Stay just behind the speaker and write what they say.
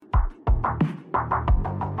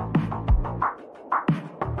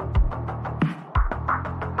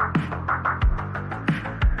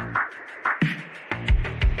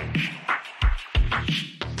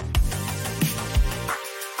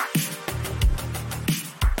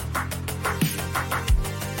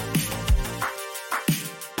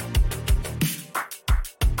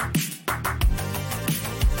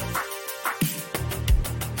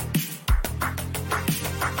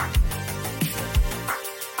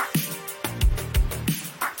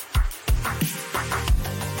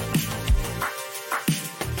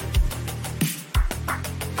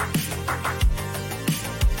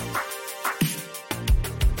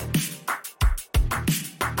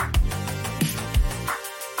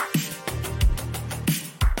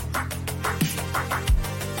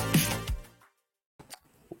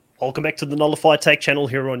Welcome back to the Nullified Take channel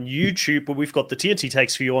here on YouTube, where we've got the TNT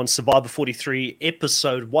takes for you on Survivor 43,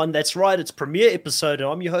 Episode 1. That's right, it's premiere episode, and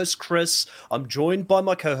I'm your host, Chris. I'm joined by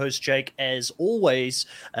my co-host, Jake, as always,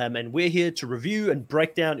 and we're here to review and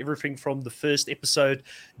break down everything from the first episode.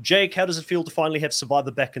 Jake, how does it feel to finally have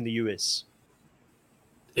Survivor back in the US?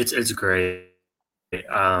 It's great.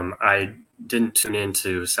 I didn't tune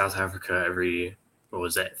into South Africa every,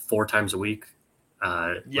 4 times a week,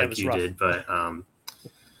 like you did, but...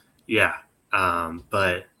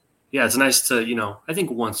 but it's nice to, I think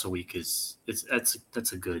once a week that's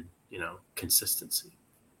a good, consistency.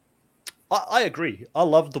 I agree. I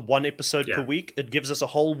love the one episode per week. It gives us a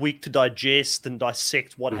whole week to digest and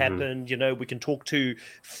dissect what happened. We can talk to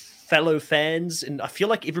fellow fans, and I feel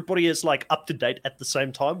like everybody is like up to date at the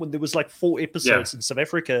same time. When there was like 4 episodes in South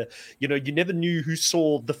Africa, you never knew who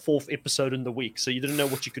saw the 4th episode in the week, so you didn't know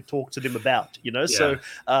what you could talk to them about. So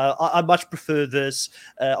I much prefer this.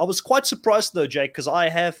 I was quite surprised though, Jake, because I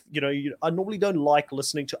have I normally don't like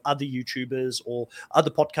listening to other YouTubers or other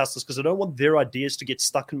podcasters because I don't want their ideas to get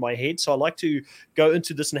stuck in my head, so I like to go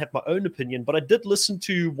into this and have my own opinion. But I did listen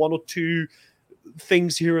to 1 or 2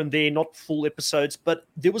 things here and there, not full episodes, but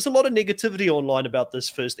there was a lot of negativity online about this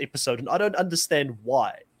first episode, and I don't understand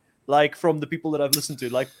why. Like, from the people that I've listened to,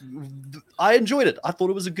 like, I enjoyed it. I thought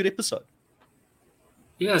it was a good episode.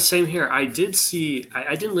 Yeah, same here. I did see,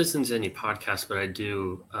 I didn't listen to any podcasts, but I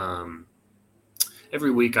do,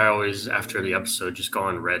 every week I always, after the episode, just go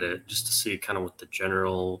on Reddit just to see kind of what the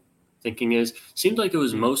general thinking is. Seemed like it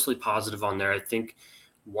was mostly positive on there. I think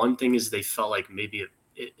one thing is they felt like maybe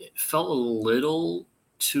it felt a little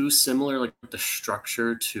too similar, like the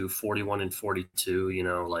structure to 41 and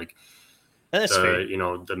 42, like that's fair.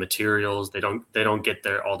 The materials, they don't get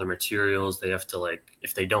all their materials. They have to, like,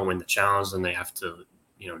 if they don't win the challenge, then they have to,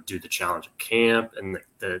 do the challenge at camp. And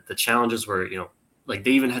the challenges were, like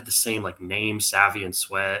they even had the same like name, Savvy and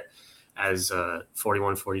Sweat, as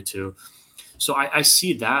 41, 42. So I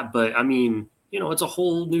see that, but I mean, it's a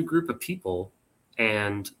whole new group of people,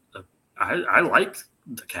 and I like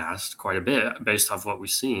the cast quite a bit based off what we've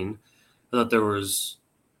seen. I thought there was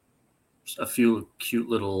a few cute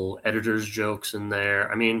little editor's jokes in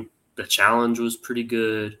there. I mean, the challenge was pretty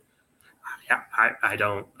good. I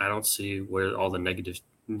don't see where all the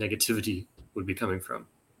negativity would be coming from.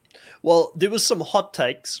 Well, there was some hot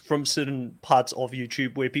takes from certain parts of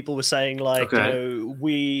YouTube where people were saying, like,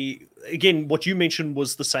 again, what you mentioned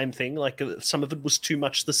was the same thing. Like, some of it was too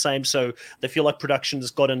much the same. So they feel like production has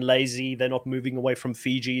gotten lazy. They're not moving away from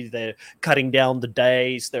Fiji. They're cutting down the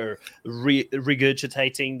days. They're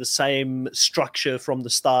regurgitating the same structure from the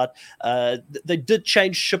start. They did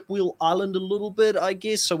change Shipwheel Island a little bit, I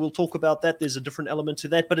guess. So we'll talk about that. There's a different element to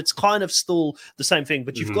that, but it's kind of still the same thing.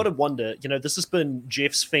 But you've got to wonder, this has been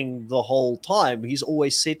Jeff's thing the whole time. He's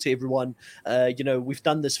always said to everyone, we've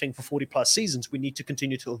done this thing for 40 plus seasons. We need to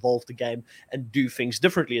continue to evolve the game and do things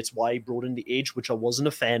differently. It's why he brought in the Edge, which I wasn't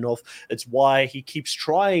a fan of. It's why he keeps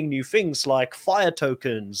trying new things like fire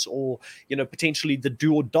tokens, or potentially the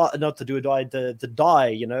do or die, not the do or die, the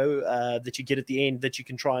die, that you get at the end that you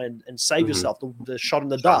can try and save yourself, the shot in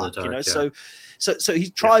the dark, So he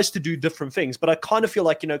tries to do different things, but I kind of feel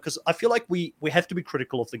like, because I feel like we have to be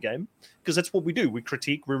critical of the game, because that's what we do. We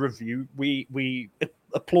critique, we review, we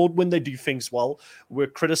applaud when they do things well. We're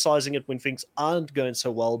criticizing it when things aren't going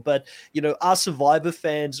so well. But, are Survivor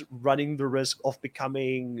fans running the risk of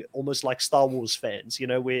becoming almost like Star Wars fans,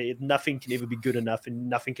 where nothing can ever be good enough and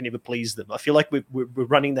nothing can ever please them? I feel like we're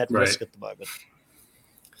running that risk at the moment.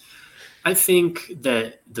 I think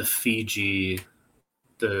that the Fiji,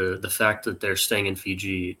 the fact that they're staying in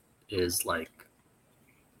Fiji is like,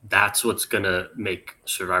 that's what's going to make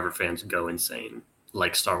Survivor fans go insane,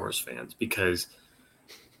 like Star Wars fans, because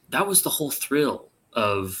that was the whole thrill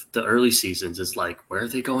of the early seasons, is like, where are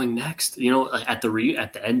they going next? At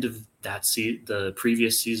the end of that the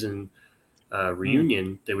previous season,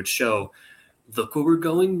 reunion, they would show, look where we're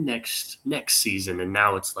going next season, and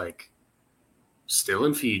now it's like still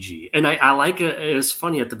in Fiji. And I like it. It was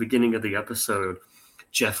funny at the beginning of the episode.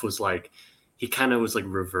 Jeff was like, he kind of was like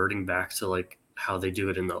reverting back to like how they do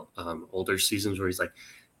it in the older seasons, where he's like,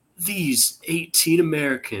 these 18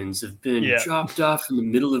 Americans have been dropped off in the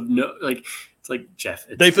middle of like, it's like, Jeff,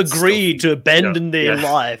 they've agreed to abandon their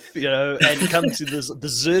life, and come to this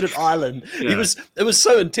deserted island. It was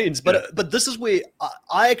so intense, but this is where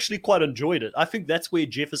I actually quite enjoyed it. I think that's where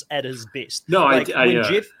Jeff is at his best. No,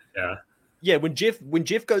 when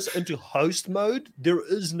Jeff goes into host mode, there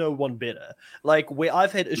is no one better. Like, where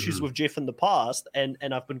I've had issues with Jeff in the past, and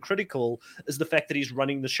I've been critical, is the fact that he's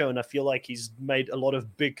running the show, and I feel like he's made a lot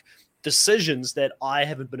of big decisions that I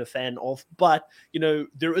haven't been a fan of. But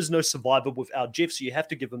there is no Survivor without Jeff, so you have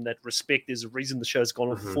to give him that respect. There's a reason the show's gone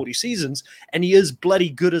on for 40 seasons, and he is bloody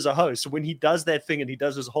good as a host. So when he does that thing, and he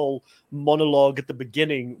does his whole monologue at the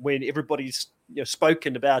beginning when everybody's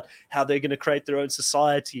spoken about how they're going to create their own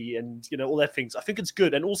society and all that things, I think it's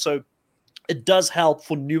good. And also, it does help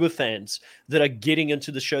for newer fans that are getting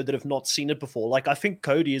into the show that have not seen it before. Like, I think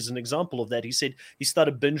Cody is an example of that. He said he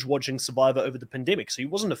started binge watching Survivor over the pandemic, so he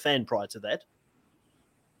wasn't a fan prior to that.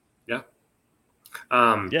 Yeah.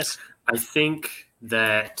 Yes. I think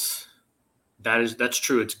that's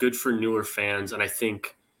true. It's good for newer fans, and I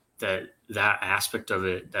think that aspect of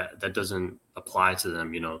it that doesn't apply to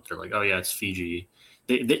them. They're like, oh yeah, it's Fiji.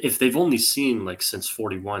 If they've only seen like since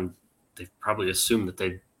 41, they've probably assumed that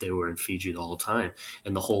they were in Fiji the whole time,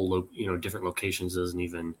 and the whole different locations doesn't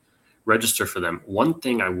even register for them. One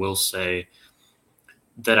thing I will say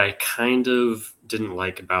that I kind of didn't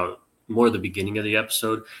like about more the beginning of the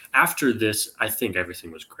episode. After this, I think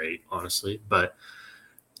everything was great, honestly, but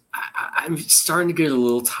I'm starting to get a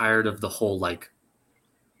little tired of the whole like,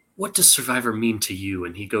 what does Survivor mean to you?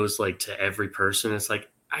 And he goes like to every person. It's like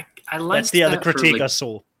I liked that's the other critique I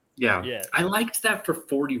saw. Yeah, I liked that for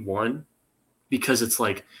 41. Because it's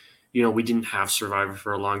like, we didn't have Survivor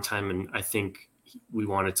for a long time. And I think we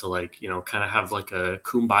wanted to like, kind of have like a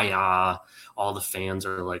kumbaya. All the fans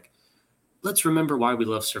are like, let's remember why we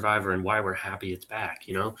love Survivor and why we're happy it's back,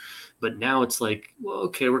 But now it's like, well,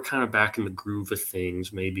 okay, we're kind of back in the groove of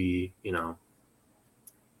things. Maybe, do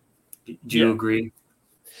you agree?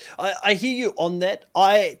 I hear you on that.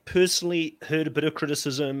 I personally heard a bit of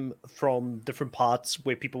criticism from different parts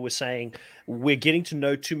where people were saying, we're getting to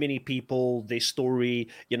know too many people, their story,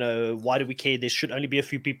 why do we care? There should only be a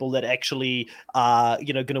few people that actually are,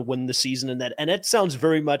 going to win the season and that. And it sounds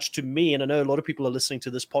very much to me, and I know a lot of people are listening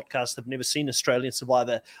to this podcast have never seen Australian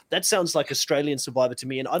Survivor. That sounds like Australian Survivor to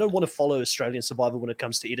me, and I don't want to follow Australian Survivor when it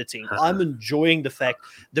comes to editing. I'm enjoying the fact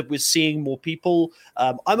that we're seeing more people.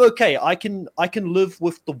 I'm okay. I can live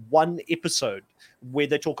with the one episode where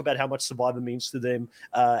they talk about how much Survivor means to them,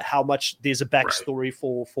 how much there's a backstory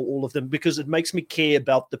for all of them, because it makes me care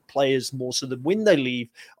about the players more, so that when they leave,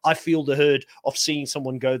 I feel the hurt of seeing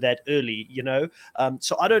someone go that early,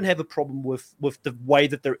 So I don't have a problem with the way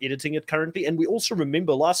that they're editing it currently. And we also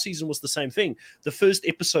remember last season was the same thing. The first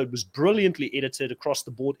episode was brilliantly edited across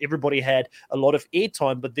the board. Everybody had a lot of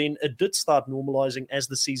airtime, but then it did start normalizing as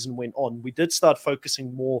the season went on. We did start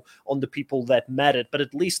focusing more on the people that mattered, but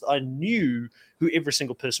at least I knew who every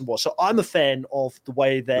single person was. So I'm a fan of the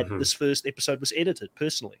way that this first episode was edited,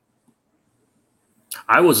 personally.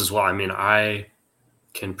 I was as well. I mean, I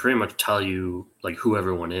can pretty much tell you like who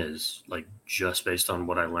everyone is, like just based on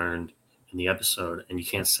what I learned in the episode. And you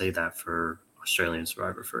can't say that for Australian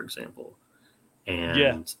Survivor, for example.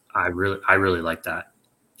 And I really like that.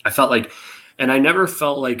 I felt like, and I never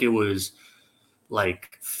felt like it was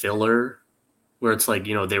like filler, where it's like,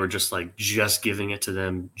 they were just like just giving it to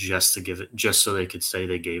them just to give it, just so they could say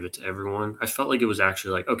they gave it to everyone. I felt like it was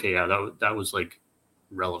actually like, okay, yeah, that was like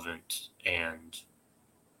relevant and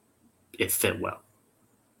it fit well.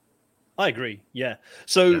 I agree. Yeah.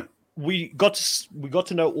 So we got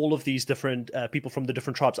to know all of these different people from the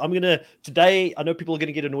different tribes. Today, I know people are going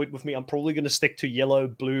to get annoyed with me. I'm probably going to stick to yellow,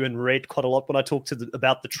 blue, and red quite a lot when I talk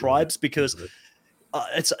about the tribes, because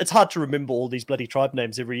it's hard to remember all these bloody tribe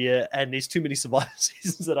names every year, and there's too many Survivor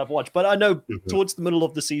seasons that I've watched. But I know towards the middle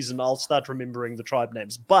of the season, I'll start remembering the tribe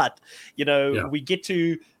names. But, we get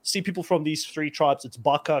to see people from these three tribes. It's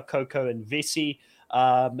Baka, Coco, and Vessi.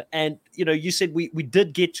 And, you said we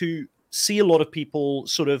did get to see a lot of people,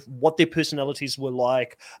 sort of what their personalities were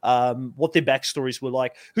like, what their backstories were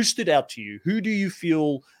like. Who stood out to you? Who do you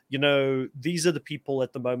feel, these are the people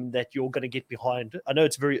at the moment that you're going to get behind? I know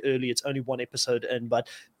it's very early. It's only one episode in, but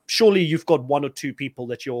surely you've got one or two people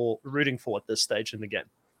that you're rooting for at this stage in the game.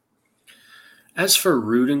 As for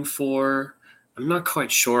rooting for, I'm not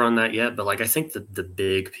quite sure on that yet, but like I think the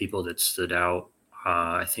big people that stood out,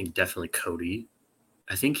 I think definitely Cody.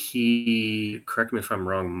 I think he, correct me if I'm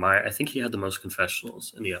wrong, I think he had the most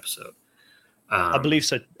confessionals in the episode. I believe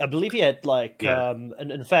so. I believe he had like, Yeah,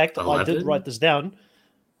 and in fact, I did write 11. this down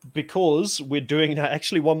because we're doing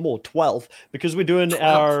actually one more 12 because we're doing 12.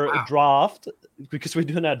 our Wow. draft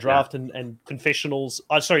Yeah. and confessionals.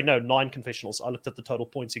 Sorry, no, 9 confessionals. I looked at the total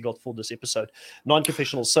points he got for this episode. 9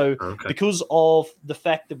 confessionals. So Okay. because of the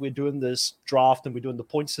fact that we're doing this draft and we're doing the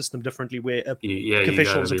point system differently, where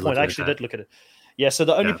confessional is a point. I actually did look at it. Yeah, so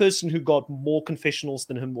the only person who got more confessionals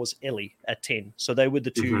than him was Ellie at 10. So they were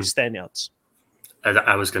the two standouts.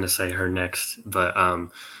 I was going to say her next, but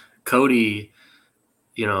Cody,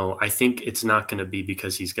 you know, I think it's not going to be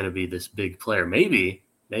because he's going to be this big player. Maybe.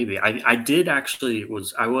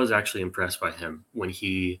 I was actually impressed by him when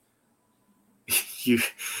he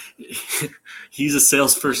he's a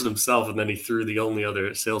salesperson himself, and then he threw the only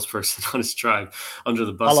other salesperson on his tribe under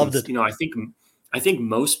the bus. I loved it. You know, I think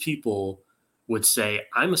most people would say,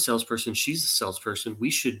 I'm a salesperson, she's a salesperson, we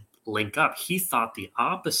should link up. He thought the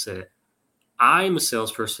opposite. I'm a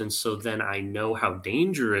salesperson, so then I know how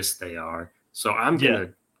dangerous they are. So I'm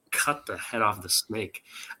gonna cut the head off the snake.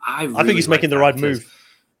 I think he's making the right move.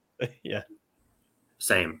 Yeah.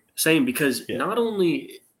 Same, because not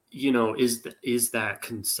only, you know, is that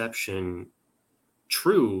conception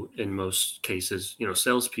true in most cases, you know,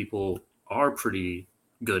 salespeople are pretty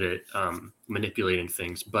good at manipulating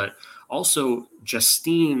things, but also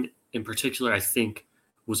Justine in particular, I think,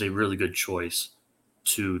 was a really good choice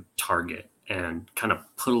to target and kind of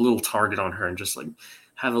put a little target on her and just like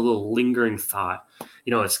have a little lingering thought.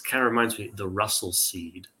 You know, it kind of reminds me of the Russell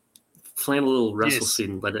seed. Plant a little Russell seed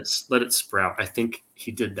and let it sprout. I think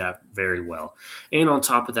he did that very well. And on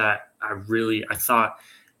top of that, I thought,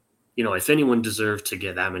 you know, if anyone deserved to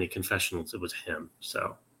get that many confessionals, it was him.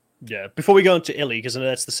 So yeah. Before we go into Ellie, because I know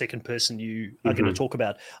that's the second person you are going to talk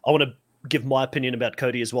about, I want to give my opinion about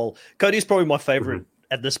Cody as well. Cody is probably my favorite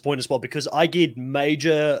at this point as well, because I get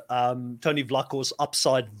major Tony Vlachos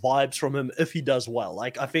upside vibes from him if he does well.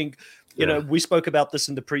 Like, I think, you know, we spoke about this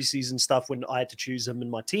in the preseason stuff when I had to choose him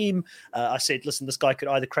in my team. I said, listen, this guy could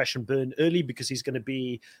either crash and burn early because he's going to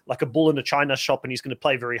be like a bull in a china shop and he's going to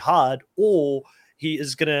play very hard, or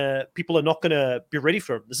people are not going to be ready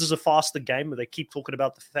for him. This is a faster game where they keep talking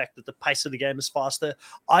about the fact that the pace of the game is faster.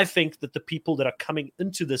 I think that the people that are coming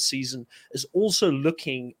into this season is also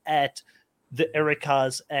looking at the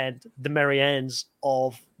Erikas and the Mariannes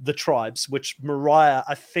of the tribes, which Mariah,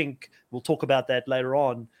 I think we'll talk about that later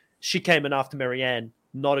on. She came in after Marianne.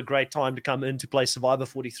 Not a great time to come in to play Survivor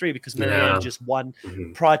 43 because Marianne just won.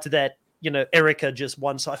 Prior to that, you know, Erica just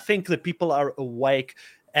won. So I think that people are awake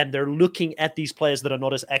and they're looking at these players that are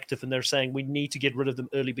not as active and they're saying we need to get rid of them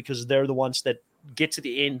early because they're the ones that get to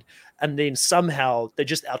the end and then somehow they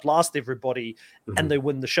just outlast everybody and they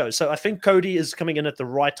win the show. So I think Cody is coming in at the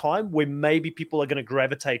right time where maybe people are going to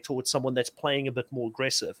gravitate towards someone that's playing a bit more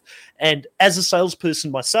aggressive. And as a salesperson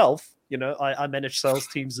myself, you know, I manage sales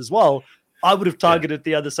teams as well. I would have targeted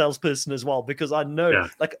the other salesperson as well because I know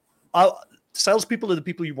salespeople are the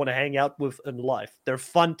people you want to hang out with in life. They're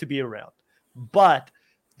fun to be around, but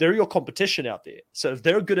they're your competition out there. So if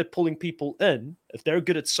they're good at pulling people in, if they're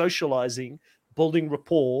good at socializing, building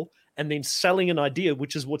rapport, and then selling an idea,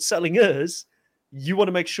 which is what selling is, you want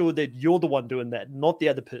to make sure that you're the one doing that, not the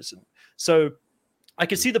other person. So I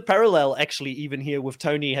can see the parallel actually even here with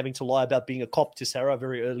Tony having to lie about being a cop to Sarah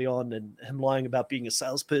very early on and him lying about being a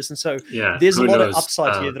salesperson. So there's a lot of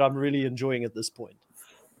upside here that I'm really enjoying at this point.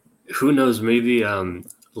 Who knows, maybe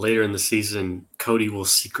later in the season, Cody will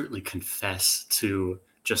secretly confess to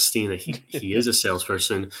Justine that he is a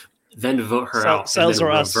salesperson, then vote her out, sales and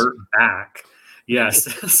then are revert back. Yes,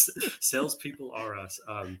 salespeople are us.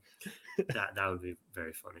 That would be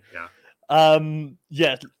very funny.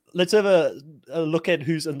 Yeah. Let's have a look at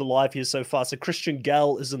who's in the live here so far. So Christian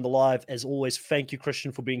Gall is in the live as always. Thank you,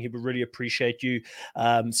 Christian, for being here. We really appreciate you.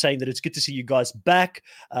 Saying that it's good to see you guys back.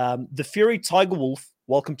 The Fury Tiger Wolf,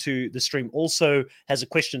 welcome to the stream, also has a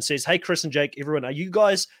question. Says, hey, Chris and Jake, everyone, are you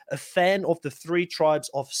guys a fan of the 3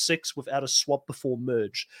 tribes of 6 without a swap before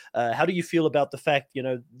merge? How do you feel about the fact, you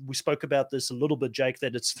know, we spoke about this a little bit, Jake,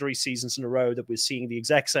 that it's 3 seasons in a row that we're seeing the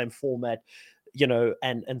exact same format, you know,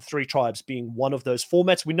 and 3 tribes being one of those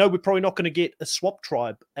formats. We know we're probably not going to get a swap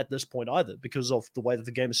tribe at this point either because of the way that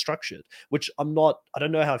the game is structured, which I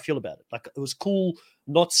don't know how I feel about it. Like, it was cool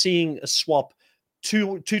not seeing a swap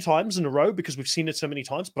two times in a row because we've seen it so many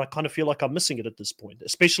times, but I kind of feel like I'm missing it at this point,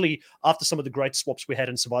 especially after some of the great swaps we had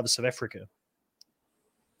in Survivor South Africa.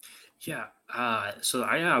 Yeah, So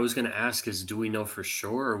I was going to ask is, do we know for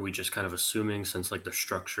sure, or are we just kind of assuming since like the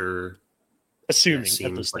structure Assuming at this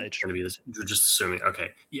seems like it's stage. going to be this? We're just assuming.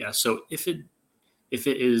 Okay, yeah. So if it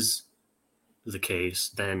is the case,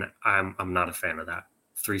 then I'm not a fan of that.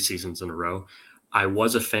 3 seasons in a row. I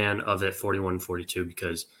was a fan of it 41 and 42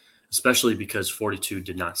 because especially because 42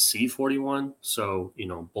 did not see 41. So,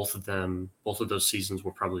 both of those seasons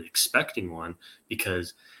were probably expecting one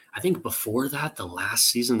because I think before that, the last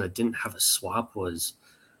season that didn't have a swap was,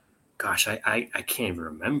 gosh, I can't even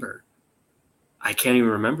remember. I can't even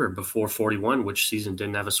remember before 41 which season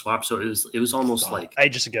didn't have a swap. So it was almost like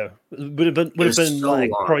ages ago. Would have been so like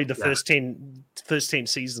long. probably the Yeah. first 10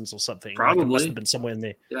 seasons or something. Probably. Like it must have been somewhere in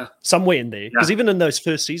there. Yeah. Somewhere in there. Because Yeah. even in those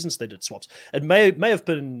first seasons they did swaps. It may have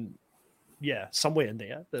been somewhere in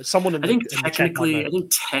there. Someone in I the think in the chat might know. technically, I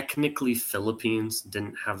think technically Philippines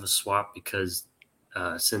didn't have a swap because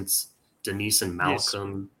since Denise and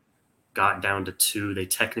Malcolm got down to 2, it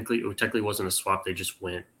technically wasn't a swap. They just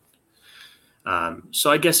went.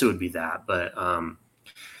 So I guess it would be that, but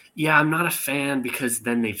yeah, I'm not a fan because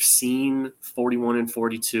then they've seen 41 and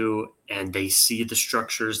 42 and they see the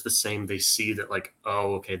structure is the same. They see that like,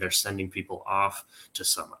 oh, okay, they're sending people off to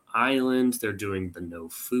some island. They're doing the no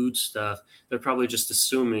food stuff. They're probably just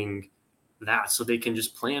assuming that so they can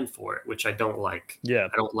just plan for it, which I don't like. Yeah.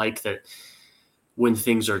 I don't like that when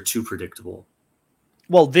things are too predictable.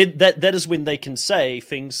 Well, that is when they can say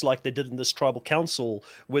things like they did in this tribal council,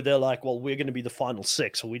 where they're like, "Well, we're going to be the final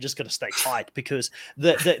 6, or we're just going to stay tight," because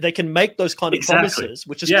they can make those kind of promises,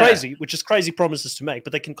 which is crazy promises to make.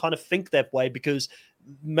 But they can kind of think that way because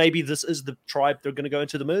maybe this is the tribe they're going to go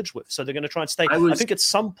into the merge with, so they're going to try and stay. I think at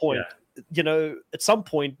some point,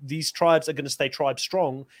 these tribes are going to stay tribe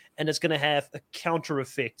strong, and it's going to have a counter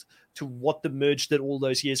effect to what the merge did all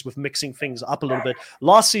those years with mixing things up a little bit.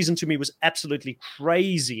 Last season to me was absolutely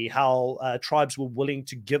crazy how tribes were willing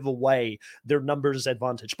to give away their numbers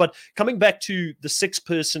advantage. But coming back to the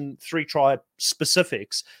 6-person 3-tribe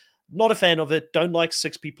specifics, not a fan of it. Don't like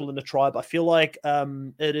 6 people in a tribe. I feel like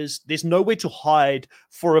there's nowhere to hide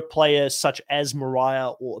for a player such as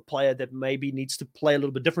Mariah or a player that maybe needs to play a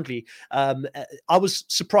little bit differently. I was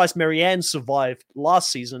surprised Marianne survived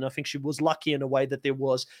last season. I think she was lucky in a way that there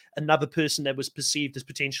was another person that was perceived as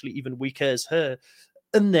potentially even weaker as her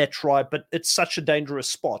in that tribe, but it's such a dangerous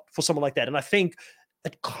spot for someone like that. And I think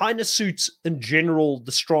it kind of suits in general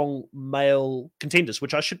the strong male contenders,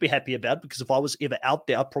 which I should be happy about because if I was ever out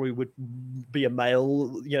there, I probably would be a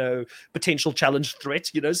male, potential challenge threat,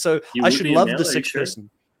 So I should love the 6-person.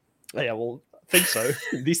 Sure? Yeah, well, I think so.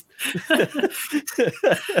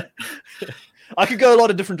 I could go a lot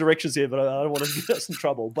of different directions here, but I don't want to get us in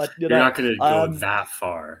trouble. But you're not going to go that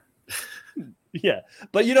far. Yeah,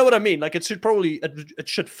 but you know what I mean? Like it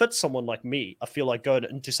should fit someone like me. I feel like going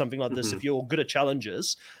into something like this, if you're good at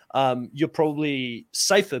challenges, you're probably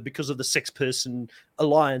safer because of the 6-person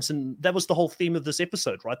alliance. And that was the whole theme of this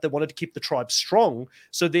episode, right? They wanted to keep the tribe strong.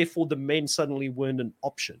 So therefore the men suddenly weren't an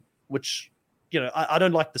option, which, I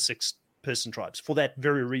don't like the 6-person tribes for that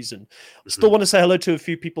very reason. Still want to say hello to a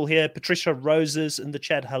few people here. Patricia Roses in the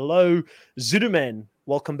chat. Hello. Zuduman,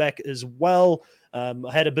 welcome back as well. I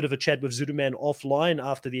had a bit of a chat with Zuduman offline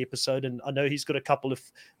after the episode, and I know he's got a couple of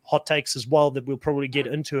hot takes as well that we'll probably get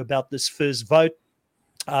into about this first vote.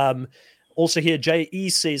 Also here, J.E.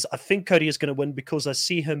 says, I think Cody is going to win because I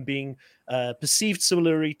see him being perceived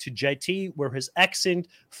similarly to JT, where his accent,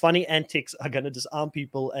 funny antics are going to disarm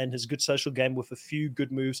people, and his good social game with a few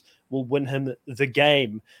good moves will win him the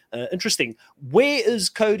game. Interesting. Where is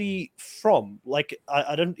Cody from? Like,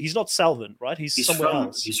 he's not Salvin, right? He's somewhere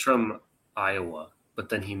else. He's from Iowa, but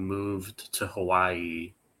then he moved to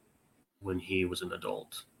Hawaii when he was an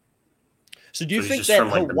adult. So do you think that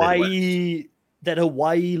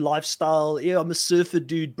Hawaii lifestyle, I'm a surfer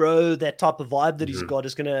dude, bro, that type of vibe that he's got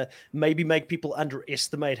is going to maybe make people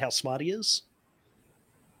underestimate how smart he is?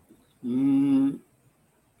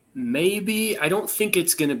 Maybe. I don't think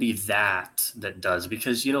it's going to be that does,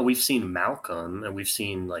 because, we've seen Malcolm and we've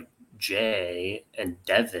seen like Jay and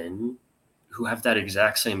Devin who have that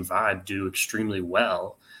exact same vibe do extremely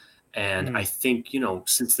well. And I think,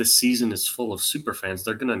 since this season is full of super fans,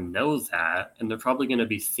 they're going to know that. And they're probably going to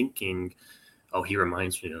be thinking, oh, he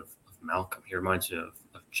reminds me of Malcolm. He reminds me of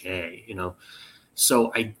Jay,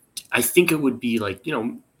 So I think it would be like,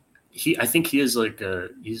 I think he is like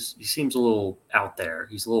he seems a little out there.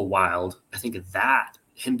 He's a little wild. I think that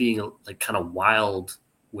him being like kind of wild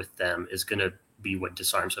with them is going to be what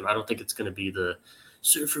disarms him. I don't think it's going to be the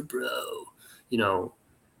surfer bro,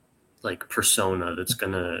 like persona that's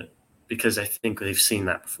going to, because I think they've seen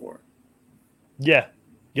that before. Yeah,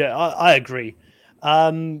 I agree.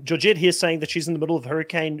 Georgette here saying that she's in the middle of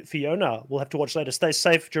Hurricane Fiona. We'll have to watch later. Stay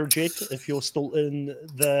safe, Georgette. If you're still in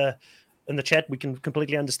the chat, we can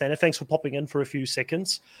completely understand it. Thanks for popping in for a few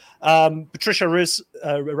seconds. Patricia Rose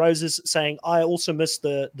is saying, I also miss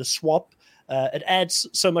the swap. It adds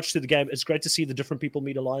so much to the game. It's great to see the different people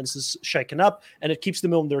meet alliances shaken up, and it keeps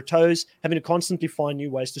them on their toes, having to constantly find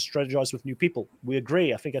new ways to strategize with new people. We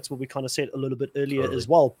agree. I think that's what we kind of said a little bit earlier as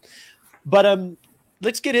well. But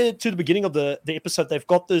let's get to the beginning of the episode. They've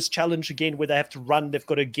got this challenge again where they have to run. They've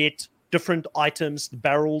got to get different items, the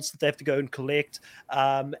barrels that they have to go and collect,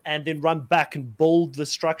 and then run back and build the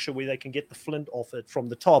structure where they can get the flint off it from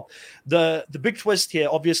the top. The big twist here,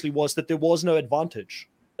 obviously, was that there was no advantage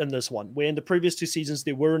in this one, where in the previous 2 seasons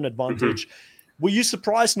there were an advantage. Were you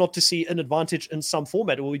surprised not to see an advantage in some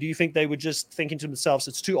format, or do you think they were just thinking to themselves,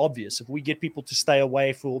 it's too obvious? If we get people to stay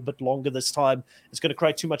away for a bit longer this time, it's going to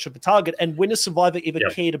create too much of a target? And when has Survivor ever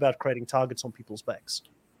cared about creating targets on people's backs?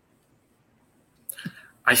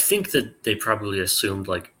 I think that they probably assumed,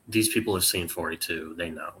 like, these people have seen 42, they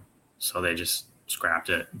know. So they just scrapped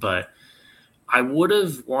it. But I would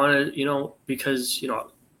have wanted, because,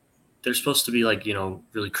 they're supposed to be, like,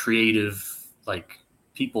 really creative, like,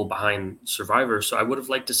 people behind Survivor. So I would have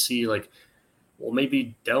liked to see, like, well,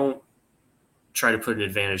 maybe don't try to put an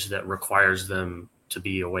advantage that requires them to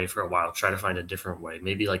be away for a while. Try to find a different way.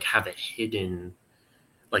 Maybe, like, have it hidden,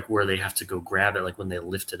 like, where they have to go grab it, like, when they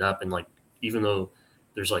lift it up. And, like, even though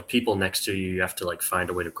there's, like, people next to you, you have to, like, find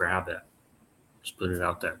a way to grab it. Just put it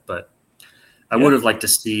out there. But I would have liked to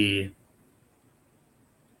see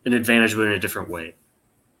an advantage, but in a different way.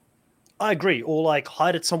 I agree. Or, like,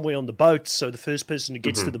 hide it somewhere on the boat so the first person who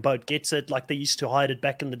gets to the boat gets it, like they used to hide it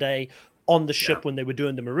back in the day on the ship when they were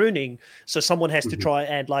doing the marooning. So someone has to try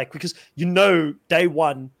and, like, because day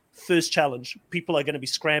one, first challenge, people are going to be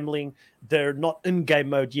scrambling. They're not in game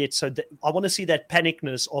mode yet. So I want to see that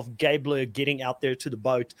panicness of Gabler getting out there to the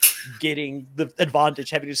boat, getting the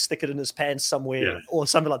advantage, having to stick it in his pants somewhere or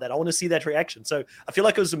something like that. I want to see that reaction. So I feel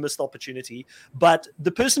like it was a missed opportunity. But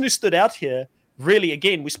the person who stood out here, really,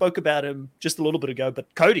 again, we spoke about him just a little bit ago,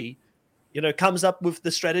 but Cody, comes up with the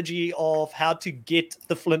strategy of how to get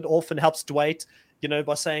the flint off and helps Dwight,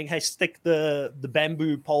 by saying, hey, stick the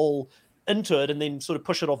bamboo pole into it and then sort of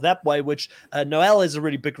push it off that way, which Noelle has a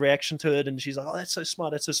really big reaction to it. And she's like, oh, that's so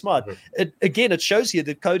smart. That's so smart. It shows you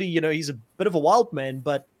that Cody, he's a bit of a wild man,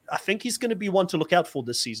 but I think he's going to be one to look out for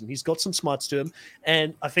this season. He's got some smarts to him.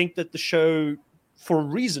 And I think that the show, for a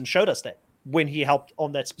reason, showed us that when he helped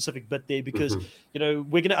on that specific bit there, because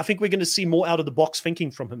I think we're going to see more out of the box thinking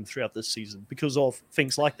from him throughout this season because of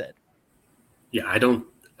things like that.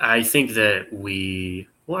 I think that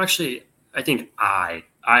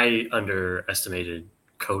I underestimated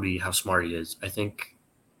Cody, how smart he is. I think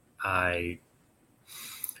I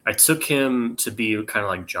took him to be kind of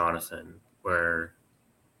like Jonathan, where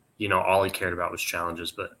all he cared about was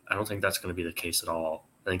challenges, but I don't think that's going to be the case at all.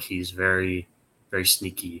 I think he's very, very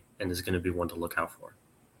sneaky and is going to be one to look out for.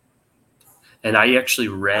 And I actually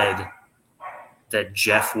read that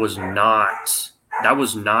Jeff was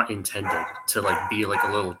not intended to, like, be like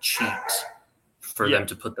a little cheat for them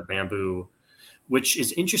to put the bamboo, which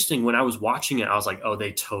is interesting. When I was watching it, I was like, oh,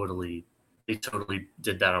 they totally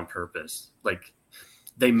did that on purpose. Like,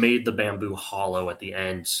 they made the bamboo hollow at the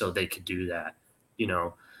end so they could do that,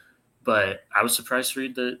 but I was surprised to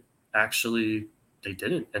read that actually they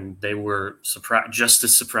didn't, and they were just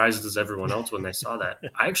as surprised as everyone else when they saw that.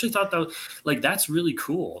 I actually thought that, like, that's really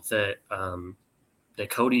cool that that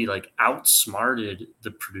Cody, like, outsmarted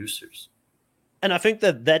the producers. And I think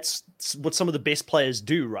that that's what some of the best players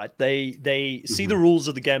do, right? They see the rules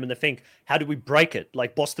of the game and they think, how do we break it?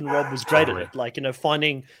 Like Boston Rob was great at it, like,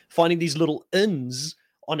 finding these little ins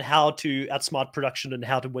on how to outsmart production and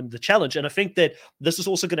how to win the challenge. And I think that this is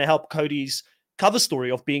also going to help Cody's cover story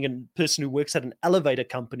of being a person who works at an elevator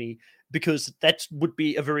company, because that would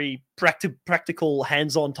be a very practical,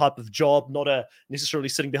 hands-on type of job, not necessarily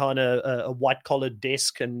sitting behind a white-collared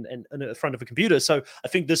desk and in front of a computer. So I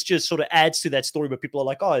think this just sort of adds to that story where people are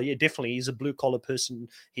like, oh, yeah, definitely, he's a blue-collar person.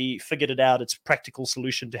 He figured it out. It's a practical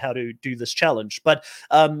solution to how to do this challenge. But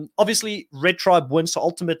obviously, Red Tribe wins. So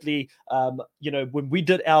ultimately, when we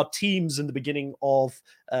did our teams in the beginning of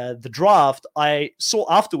the draft, I saw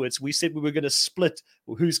afterwards, we said we were going to split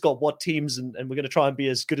who's got what teams, and we're going to try and be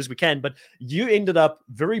as good as we can. But you ended up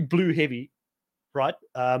very blue heavy, right?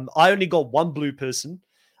 I only got one blue person.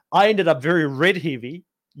 I ended up very red heavy.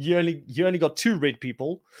 You only got two red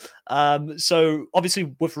people. So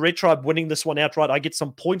obviously with Red Tribe winning this one outright, I get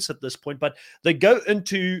some points at this point. But they go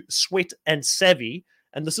into Sweat and Savvy.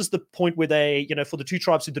 And this is the point where they, for the two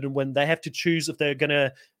tribes who didn't win, they have to choose if they're going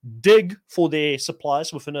to dig for their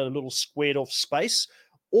supplies within a little squared off space,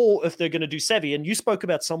 or if they're going to do savvy. And you spoke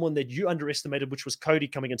about someone that you underestimated, which was Cody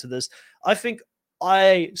coming into this. I think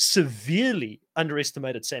I severely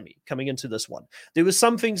underestimated Sammy coming into this one. There were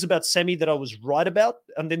some things about Sammy that I was right about,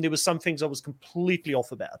 and then there were some things I was completely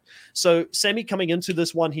off about. So Sammy coming into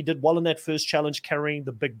this one, he did well in that first challenge, carrying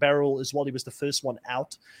the big barrel as well. He was the first one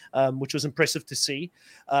out, which was impressive to see.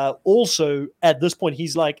 Also, at this point,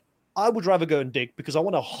 he's like, I would rather go and dig because I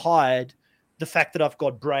want to hide the fact that I've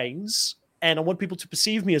got brains, and I want people to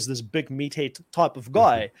perceive me as this big meathead type of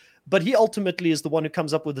guy. But he ultimately is the one who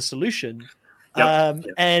comes up with the solution. Yep.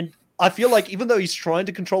 And I feel like even though he's trying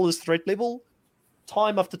to control his threat level,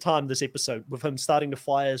 time after time this episode, with him starting to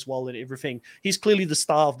fire as well and everything, he's clearly the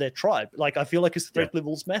star of their tribe. Like, I feel like his threat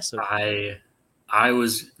level is massive. I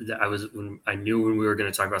was when I knew when we were going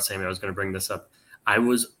to talk about Sammy, I was going to bring this up. I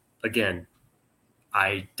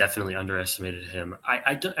definitely underestimated him.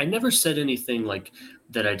 I never said anything like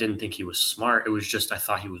that. I didn't think he was smart. It was just I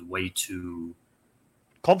thought he was way too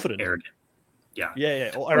confident, arrogant.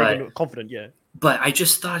 Or arrogant, or confident. Yeah. But I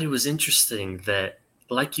just thought it was interesting that,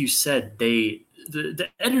 like you said, the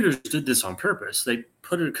editors did this on purpose. They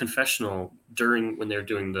put a confessional when they were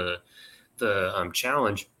doing the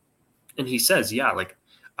challenge, and he says, "Yeah, like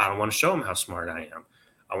I don't want to show them how smart I am.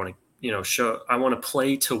 I want to, I want to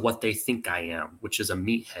play to what they think I am, which is a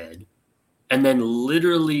meathead." And then,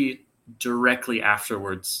 literally directly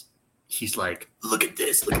afterwards, he's like, "Look at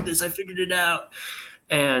this! I figured it out."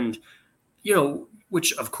 And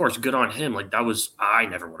which of course, good on him. Like I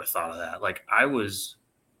never would have thought of that. Like I was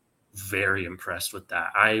very impressed with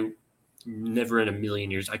that. I never in a million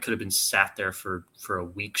years, I could have been sat there for a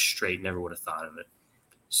week straight. Never would have thought of it.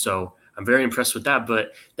 So I'm very impressed with that.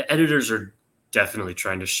 But the editors are definitely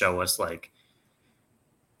trying to show us like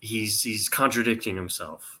he's contradicting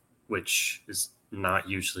himself, which is not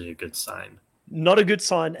usually a good sign. Not a good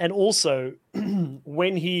sign. And also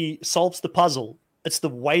when he solves the puzzle, it's the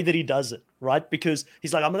way that he does it, right? Because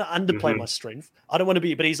he's like, I'm going to underplay my strength. I don't want to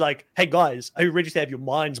be, but he's like, hey guys, are you ready to have your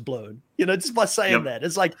minds blown? Just by saying that.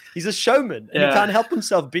 It's like, he's a showman and he can't help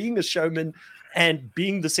himself being a showman and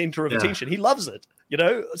being the center of attention. He loves it,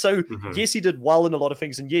 So yes, he did well in a lot of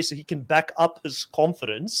things. And yes, he can back up his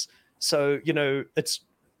confidence. So, it's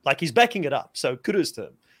like he's backing it up. So kudos to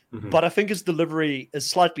him. But I think his delivery is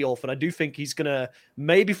slightly off. And I do think he's going to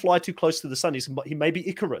maybe fly too close to the sun. He may be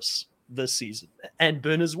Icarus this season and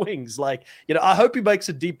burn his wings. Like, I hope he makes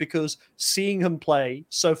it deep because seeing him play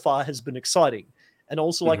so far has been exciting. And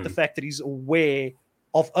also like the fact that he's aware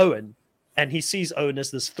of Owen and he sees Owen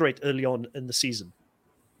as this threat early on in the season.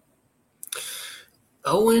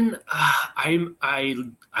 Owen, I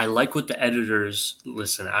like what the editors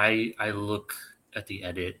listen. I look at the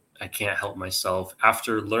edit. I can't help myself.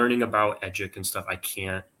 After learning about Edgic and stuff, I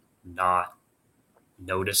can't not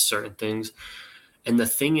notice certain things. And the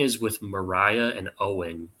thing is with Mariah and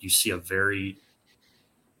Owen, you see a very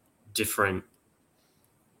different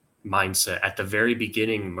mindset. At the very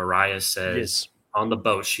beginning, Mariah says on the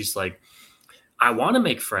boat, she's like, I want to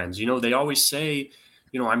make friends. They always say,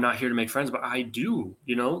 I'm not here to make friends, but I do,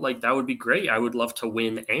 like that would be great. I would love to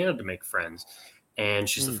win and make friends. And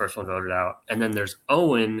she's the first one voted out. And then there's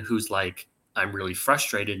Owen, who's like, I'm really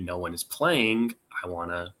frustrated. No one is playing. I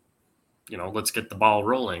want to, let's get the ball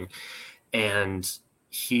rolling. And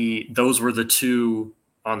those were the two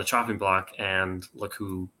on the chopping block, and look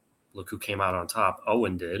who came out on top.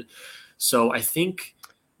 Owen did. So I think,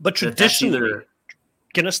 but traditionally,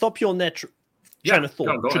 can I stop you on that train of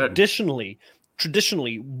thought? Go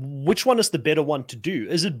traditionally, which one is the better one to do?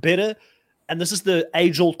 Is it better? And this is the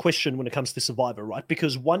age-old question when it comes to Survivor, right?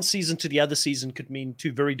 Because one season to the other season could mean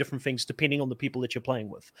two very different things depending on the people that you're playing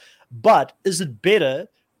with. But is it better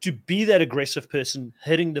to be that aggressive person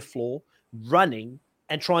hitting the floor, running,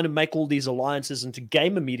 and trying to make all these alliances into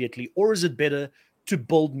game immediately? Or is it better to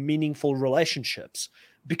build meaningful relationships?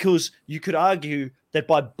 Because you could argue that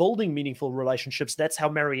by building meaningful relationships, that's how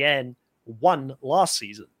Marianne won last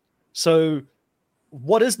season. So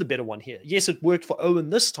what is the better one here? Yes, it worked for Owen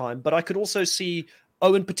this time, but I could also see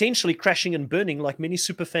Owen potentially crashing and burning like many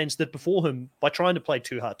super fans did before him by trying to play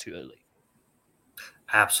too hard too early.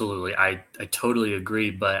 Absolutely. I totally agree.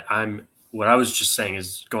 But what I was just saying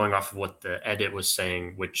is going off of what the edit was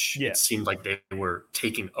saying, which it seemed like they were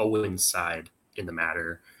taking Owen's side in the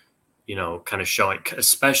matter, kind of showing,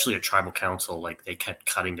 especially at Tribal Council, like they kept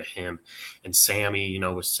cutting to him. And Sammy,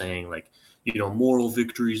 was saying like, moral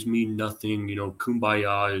victories mean nothing.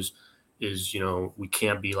 Kumbaya is we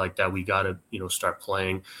can't be like that. We got to, start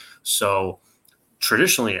playing. So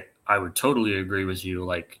traditionally, I would totally agree with you.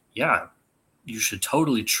 Like, yeah, you should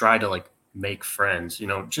totally try to like make friends,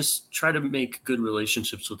 just try to make good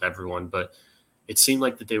relationships with everyone. But it seemed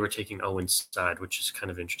like that they were taking Owen's side, which is kind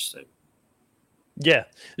of interesting. Yeah,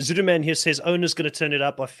 Zuderman here says Owen is going to turn it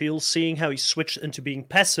up. I feel seeing how he switched into being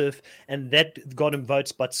passive, and that got him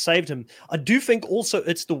votes, but saved him. I do think also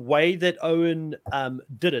it's the way that Owen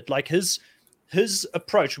did it, like his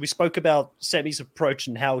approach. We spoke about Sammy's approach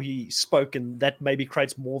and how he spoke, and that maybe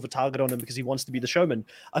creates more of a target on him because he wants to be the showman.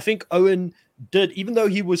 I think Owen did, even though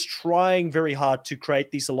he was trying very hard to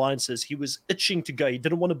create these alliances, he was itching to go. He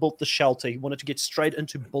didn't want to build the shelter. He wanted to get straight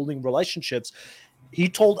into building relationships. He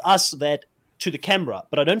told us that to the camera,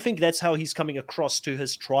 but I don't think that's how he's coming across to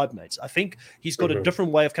his tribe mates. I think he's got a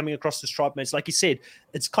different way of coming across to his tribe mates. Like he said,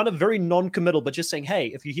 it's kind of very non-committal, but just saying, hey,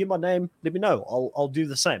 if you hear my name, let me know. I'll do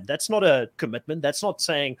the same. That's not a commitment. That's not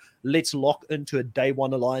saying let's lock into a day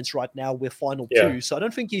one alliance right now. We're final two. So I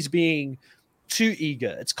don't think he's being too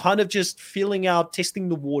eager. It's kind of just feeling out, testing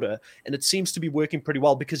the water, and it seems to be working pretty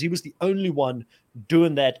well because he was the only one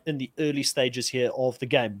doing that in the early stages here of the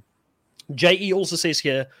game. JE also says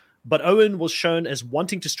here, but Owen was shown as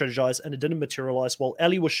wanting to strategize and it didn't materialize, while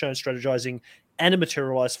Ellie was shown strategizing and it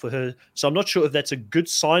materialized for her. So I'm not sure if that's a good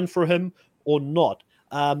sign for him or not.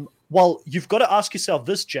 Well, you've got to ask yourself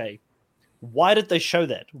this, Jay. Why did they show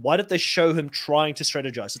that? Why did they show him trying to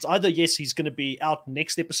strategize? It's either, yes, he's going to be out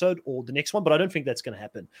next episode or the next one, but I don't think that's going to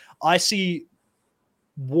happen. I see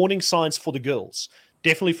warning signs for the girls,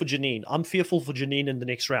 definitely for Janine. I'm fearful for Janine in the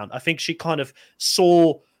next round. I think she kind of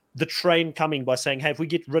saw the train coming by saying, hey, if we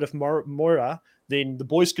get rid of Moira, then the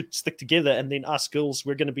boys could stick together, and then us girls,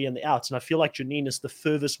 we're going to be in the outs. And I feel like Janine is the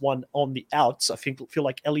furthest one on the outs. I feel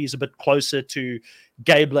like Ellie is a bit closer to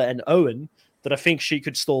Gabler and Owen, that I think she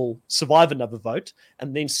could still survive another vote,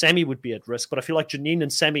 and then Sammy would be at risk. But I feel like Janine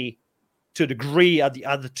and Sammy, to a degree, are the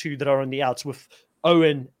other two that are on the outs, with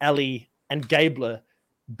Owen, Ellie, and Gabler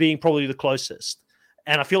being probably the closest.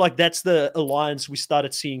 And I feel like that's the alliance we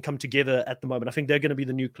started seeing come together at the moment. I think they're going to be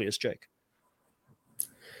the nucleus, Jake.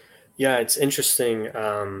 Yeah, it's interesting.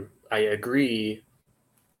 I agree.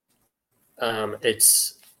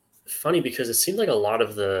 It's funny because it seemed like a lot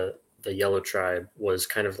of the Yellow Tribe was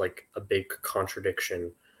kind of like a big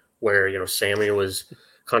contradiction where, Sammy was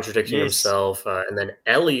contradicting himself. And then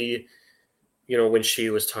Ellie, when she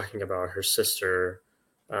was talking about her sister,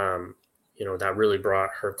 that really brought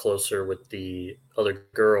her closer with the other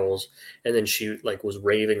girls. And then she like was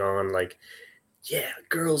raving on like, yeah,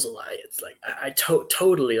 girls alliance. Like I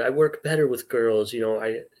totally, I work better with girls.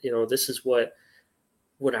 This is what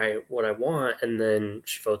I want. And then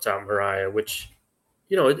she votes out Mariah, which,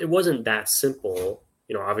 it wasn't that simple.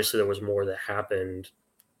 Obviously there was more that happened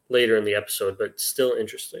later in the episode, but still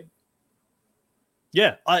interesting.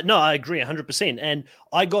 Yeah, I agree 100%. And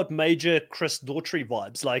I got major Chris Daughtry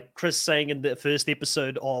vibes, like Chris saying in the first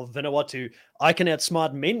episode of Vanuatu, I can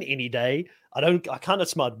outsmart men any day. I can't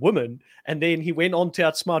outsmart women. And then he went on to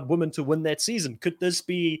outsmart women to win that season. Could this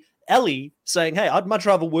be Ellie saying, hey, I'd much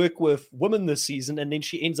rather work with women this season, and then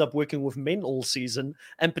she ends up working with men all season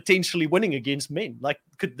and potentially winning against men? Like,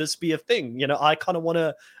 could this be a thing? I kind of want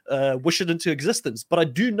to wish it into existence. But I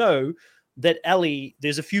do know that Ellie,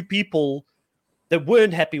 there's a few people that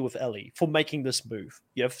weren't happy with Ellie for making this move.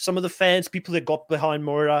 Some of the fans, people that got behind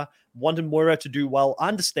Moira, wanted Moira to do well. I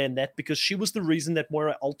understand that because she was the reason that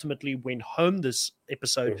Moira ultimately went home this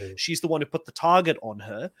episode. Mm-hmm. She's the one who put the target on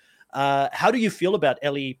her. How do you feel about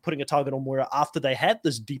Ellie putting a target on Moira after they had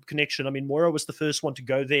this deep connection? I mean, Moira was the first one to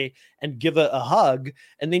go there and give her a hug,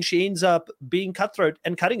 and then she ends up being cutthroat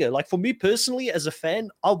and cutting her. Like, for me personally, as a fan,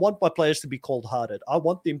 I want my players to be cold-hearted. I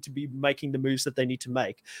want them to be making the moves that they need to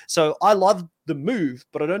make. So I love the move,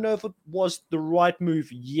 but I don't know if it was the right move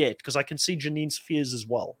yet, because I can see Janine's fears as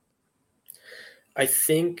well. I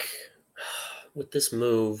think with this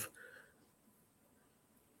move,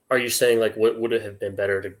 are you saying, like, what would it have been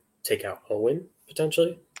better to take out Owen,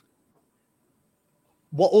 potentially?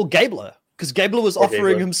 Well, or Gabler, because Gabler was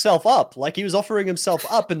offering himself up. Like, he was offering himself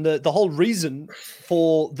up, and the whole reason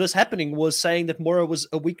for this happening was saying that Moira was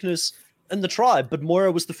a weakness in the tribe, but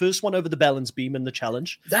Moira was the first one over the balance beam in the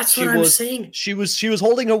challenge. That's what I'm saying. She was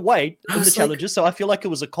holding her weight in the challenges, so I feel like it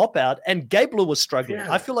was a cop-out, and Gabler was struggling.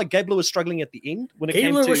 Yeah. I feel like Gabler was struggling at the end when it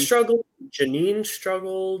came to... Gabler was struggling, Janine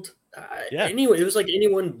struggled. Anyway, it was like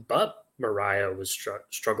anyone but Mariah was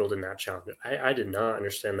struggled in that challenge. I did not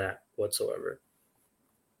understand that whatsoever.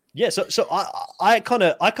 Yeah, so I kind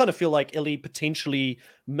of feel like Ellie potentially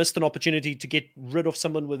missed an opportunity to get rid of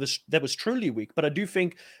someone that was truly weak. But I do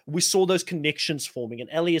think we saw those connections forming, and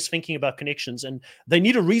Ellie is thinking about connections, and they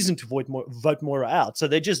need a reason to vote Moira out. So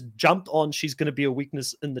they just jumped on she's going to be a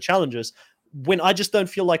weakness in the challenges. When I just don't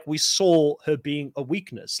feel like we saw her being a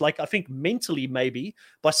weakness. Like I think mentally maybe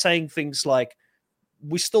by saying things like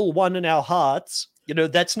we still won in our hearts.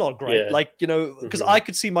 That's not great. Yeah. Like, because I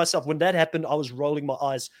could see myself when that happened, I was rolling my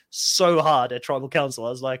eyes so hard at Tribal Council. I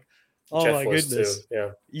was like, oh Jeff my goodness.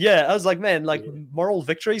 Too. Yeah. I was like, man, like moral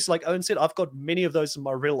victories, like Owen said, I've got many of those in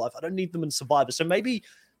my real life. I don't need them in Survivor. So maybe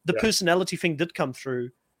the personality thing did come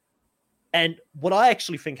through. And what I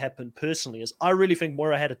actually think happened personally is I really think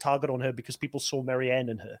Moira had a target on her because people saw Marianne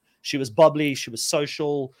in her. She was bubbly. She was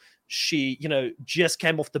social. She, just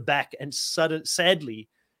came off the back and sadly,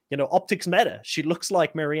 optics matter. She looks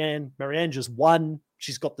like Marianne. Marianne just won.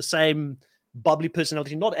 She's got the same bubbly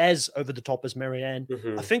personality, not as over the top as Marianne.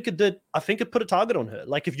 Mm-hmm. I think it did. I think it put a target on her.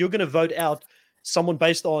 Like if you're going to vote out someone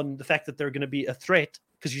based on the fact that they're going to be a threat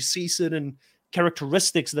because you see certain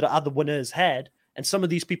characteristics that other winners had, and some of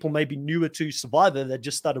these people may be newer to Survivor that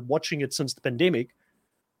just started watching it since the pandemic,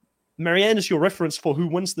 Marianne is your reference for who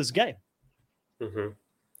wins this game. Mm-hmm.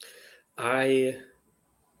 I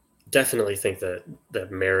definitely think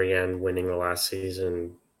that Marianne winning the last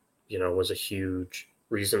season, was a huge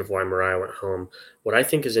reason of why Mariah went home. What I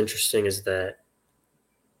think is interesting is that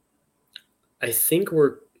I think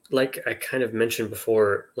we're, like I kind of mentioned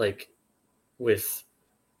before, like with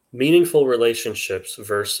meaningful relationships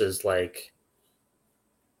versus like,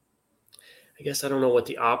 I guess I don't know what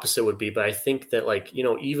the opposite would be, but I think that like,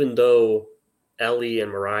 even though Ellie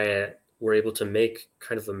and Mariah were able to make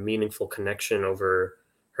kind of a meaningful connection over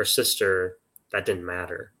her sister, that didn't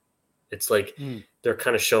matter. It's like they're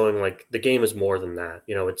kind of showing like the game is more than that.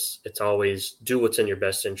 It's always do what's in your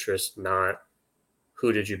best interest, not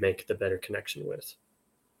who did you make the better connection with.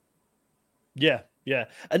 Yeah.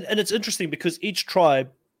 And it's interesting because each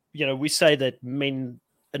tribe, we say that men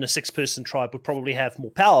in a 6-person tribe would probably have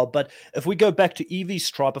more power. But if we go back to Evie's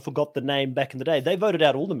tribe, I forgot the name back in the day, they voted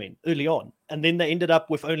out all the men early on. And then they ended up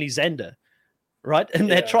with only Xander, right? In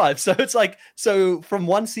their tribe. So it's like, from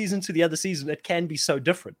one season to the other season, it can be so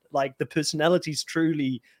different. Like the personalities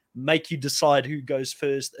truly make you decide who goes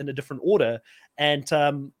first in a different order.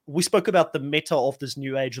 And we spoke about the meta of this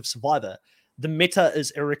new age of Survivor. The meta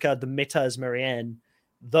is Erica. The meta is Marianne.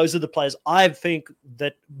 Those are the players. I think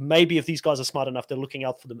that maybe if these guys are smart enough, they're looking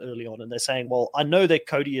out for them early on and they're saying, well, I know that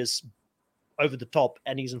Cody is over the top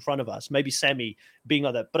and he's in front of us. Maybe Sammy being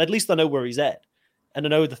like that, but at least I know where he's at and I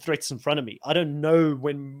know the threats in front of me. I don't know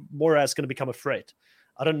when Moira is going to become a threat.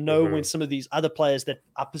 I don't know when some of these other players that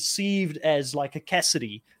are perceived as like a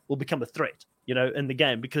Cassidy will become a threat, in the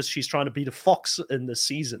game because she's trying to be the Fox in this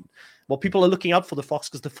season. Well, people are looking out for the Fox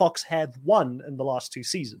because the Fox have won in the last 2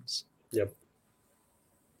 seasons. Yep.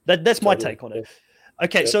 That's my take on it.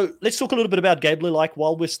 Okay, so let's talk a little bit about Gabler, like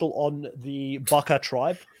while we're still on the Baka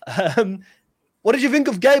tribe. What did you think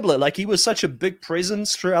of Gabler? Like he was such a big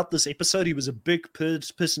presence throughout this episode. He was a big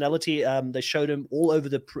personality. They showed him all over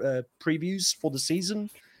the previews for the season.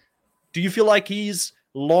 Do you feel like he's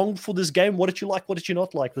long for this game? What did you like? What did you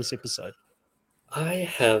not like this episode? I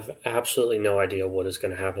have absolutely no idea what is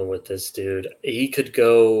going to happen with this dude. He could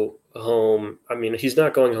go home. I mean, he's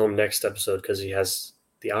not going home next episode because he has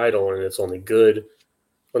the idol and it's only good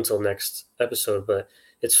until next episode. But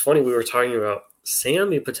it's funny, we were talking about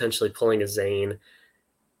Sammy potentially pulling a Zayn,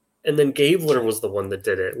 and then Gabler was the one that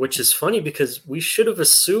did it, which is funny because we should have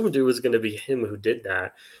assumed it was going to be him who did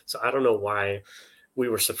that. So I don't know why we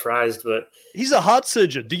were surprised, but he's a heart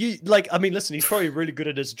surgeon. Do you like? I mean, listen, he's probably really good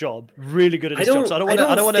at his job. Really good at his job. So I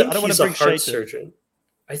don't want to bring shade surgeon.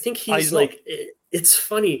 I think he's like. It's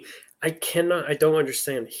funny. I don't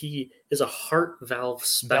understand. He is a heart valve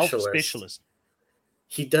specialist.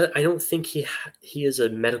 He does. I don't think he is a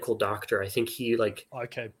medical doctor. I think he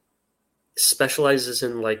specializes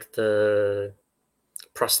in like the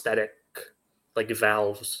prosthetic like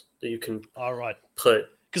valves that you can put.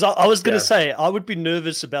 Because I was going to say, I would be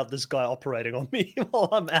nervous about this guy operating on me while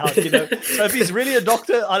I'm out, So if he's really a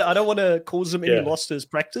doctor, I don't want to cause him any loss to his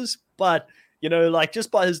practice. But, like just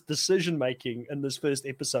by his decision-making in this first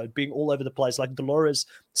episode, being all over the place, like Dolores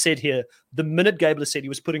said here, the minute Gabler said he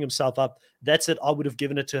was putting himself up, that's it. I would have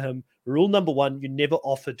given it to him. Rule number 1, you never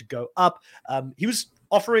offer to go up. He was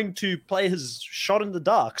offering to play his shot in the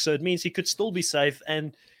dark, so it means he could still be safe,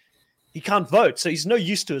 and he can't vote, so he's no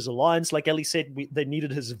use to his alliance. Like Ellie said, they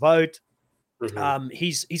needed his vote.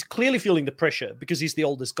 He's clearly feeling the pressure because he's the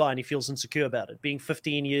oldest guy and he feels insecure about it. Being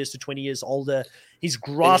 15 years to 20 years older, he's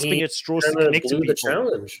grasping at straws to connect to people. The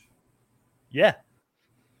challenge. Yeah.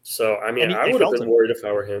 So I mean, I would have been worried if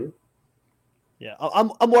I were him. Yeah,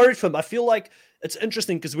 I'm worried for him. I feel like it's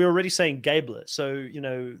interesting because we're already saying Gabler. So,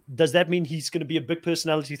 does that mean he's going to be a big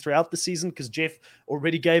personality throughout the season? Because Jeff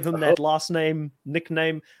already gave him that last name,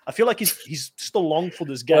 nickname. I feel like he's still long for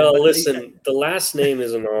this game. Well, listen, the last name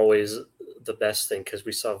isn't always the best thing because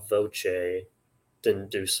we saw Voce didn't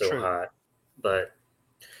do so hot. But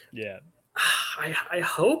yeah. I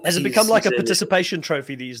hope has it become like a participation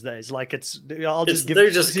trophy these days? Like they're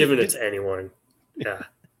just giving it to anyone. Yeah.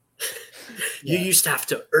 You used to have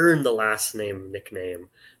to earn the last name nickname.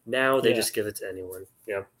 Now they just give it to anyone.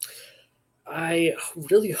 Yeah. I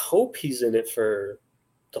really hope he's in it for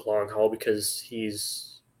the long haul because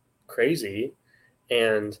he's crazy.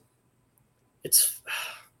 And I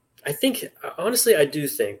do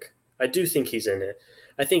think he's in it.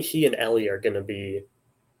 I think he and Ellie are going to be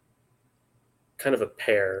kind of a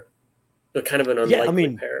pair, but kind of an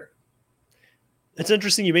unlikely pair. It's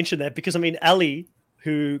interesting you mentioned that because, Ellie,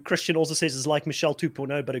 who Christian also says is like Michelle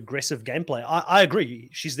 2.0, but aggressive gameplay. I agree.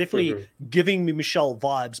 She's definitely giving me Michelle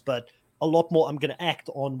vibes, but a lot more I'm going to act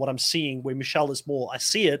on what I'm seeing, where Michelle is more, I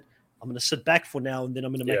see it, I'm going to sit back for now, and then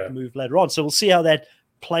I'm going to make the move later on. So we'll see how that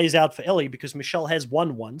plays out for Ellie, because Michelle has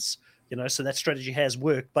won once, so that strategy has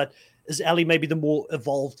worked. But is Ellie maybe the more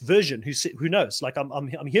evolved version? Who knows? Like, I'm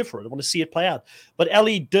here for it. I want to see it play out. But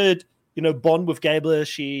Ellie did bond with Gabler.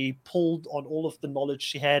 She pulled on all of the knowledge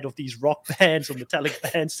she had of these rock bands or metallic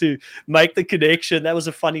bands to make the connection. That was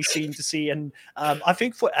a funny scene to see. And I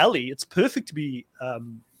think for Ellie, it's perfect to be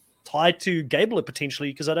tied to Gabler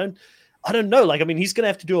potentially, because I don't know. Like, he's going to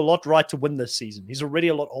have to do a lot right to win this season. He's already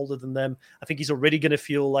a lot older than them. I think he's already going to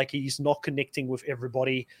feel like he's not connecting with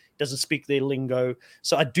everybody, doesn't speak their lingo.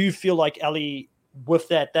 So I do feel like Ellie, with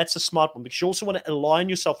that's a smart one, because you also want to align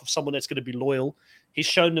yourself with someone that's going to be loyal. He's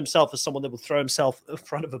shown himself as someone that will throw himself in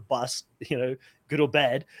front of a bus, good or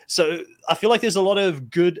bad. So I feel like there's a lot of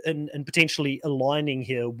good and potentially aligning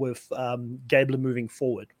here with Gabler moving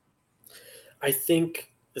forward. I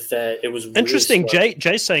think that it was really interesting.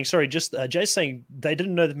 Jay's saying, Jay's saying they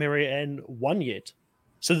didn't know that Marianne won yet.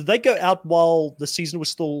 So did they go out while the season was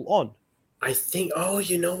still on? I think,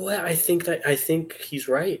 you know what? I think he's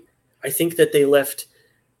right. I think that they left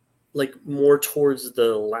like more towards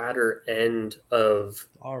the latter end of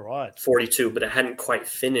 42, but it hadn't quite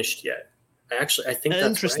finished yet. I think that's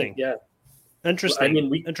interesting. Right. Yeah.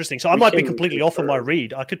 Interesting. Interesting. So I might be completely off on my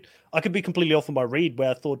read. I could be completely off on my read,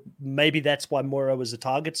 where I thought maybe that's why Moira was a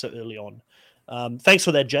target so early on. Thanks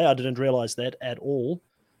for that, Jay. I didn't realize that at all.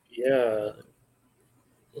 Yeah.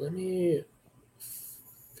 Let me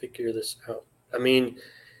figure this out.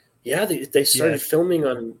 They started filming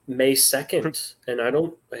on May 2nd, and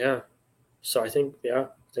So I think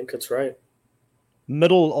that's right.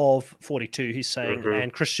 Middle of 42, he's saying,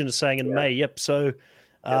 and Christian is saying in May. Yep. So,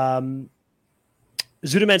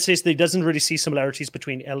 Zuderman says that he doesn't really see similarities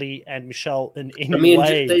between Ellie and Michelle in any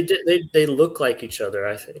way. They look like each other,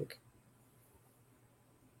 I think.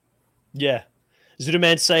 Yeah.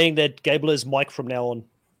 Zuderman saying that Gabler is Mike from now on.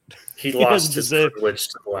 He lost his privilege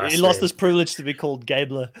to the last He lost his privilege to be called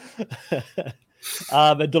Gabler.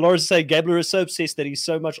 And Dolores is saying Gabler is so obsessed that he's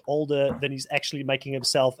so much older than he's actually making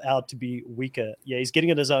himself out to be weaker. Yeah, he's getting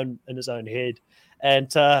in his own head.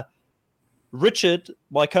 And Richard,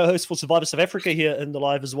 my co-host for Survivor South Africa here in the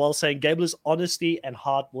live as well, saying Gabler's honesty and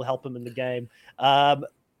heart will help him in the game.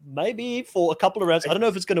 Maybe for a couple of rounds. I don't know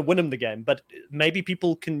if it's going to win him the game, but maybe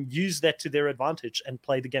people can use that to their advantage and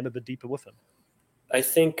play the game a bit deeper with him. I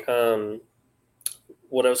think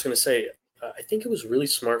what I was going to say, I think it was really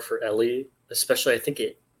smart for Ellie, especially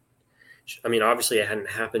obviously it hadn't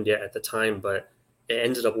happened yet at the time, but it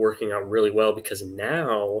ended up working out really well because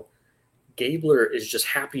now Gabler is just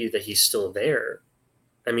happy that he's still there.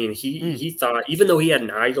 He thought, even though he had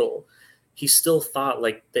an idol, he still thought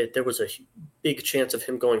like that there was a big chance of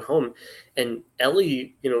him going home. And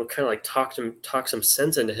Ellie, kind of like talked some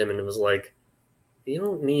sense into him, and it was like, you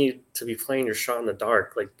don't need to be playing your shot in the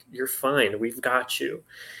dark. Like, you're fine. We've got you.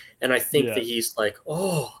 And I think that he's like,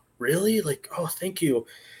 oh, really? Like, oh, thank you.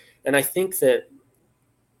 And I think that,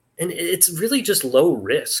 and it's really just low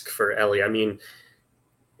risk for Ellie.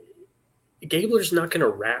 Gabler's not going to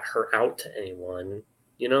rat her out to anyone.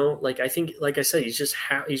 I think, like I said, he's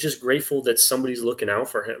just grateful that somebody's looking out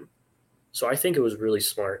for him. So I think it was really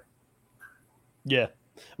smart. Yeah.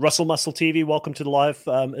 Russell Muscle TV, welcome to the live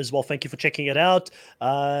as well. Thank you for checking it out.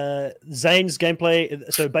 Zane's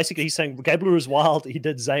gameplay. So basically, he's saying Gabler is wild. He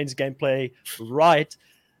did Zane's gameplay right.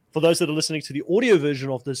 For those that are listening to the audio version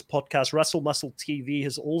of this podcast, Russell Muscle TV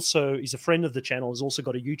he's a friend of the channel, has also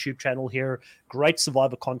got a YouTube channel here, great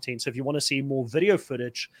Survivor content. So if you want to see more video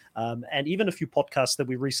footage and even a few podcasts that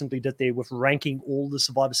we recently did there with ranking all the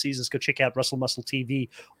Survivor seasons, go check out Russell Muscle TV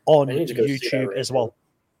on YouTube as well.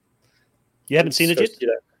 You haven't seen it yet?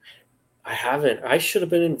 I haven't. I should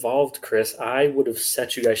have been involved, Chris. I would have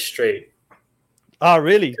set you guys straight. Oh,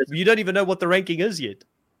 really? You don't even know what the ranking is yet?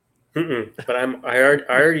 But I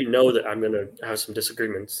already know that I'm going to have some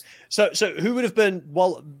disagreements. So who would have been,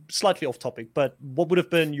 well, slightly off topic, but what would have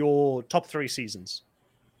been your top 3 seasons?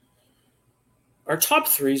 Our top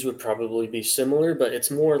 3s would probably be similar, but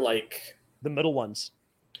it's more like the middle ones.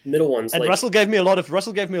 And like, Russell gave me a lot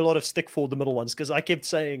of stick for the middle ones because I kept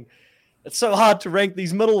saying it's so hard to rank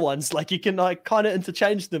these middle ones. Like you can like kind of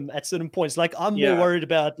interchange them at certain points. Like I'm more worried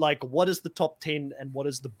about like what is the top 10 and what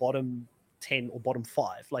is the bottom 10 or bottom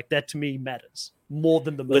 5. Like that to me matters more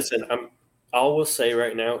than the middle. Listen, I will say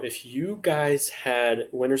right now, if you guys had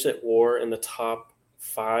Winners at War in the top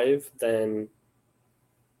 5, then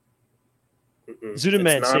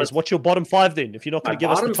Zudaman says, "What's your bottom 5 then? If you're not going to give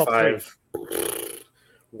us the top 5,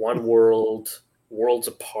 One World, Worlds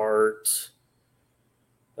Apart,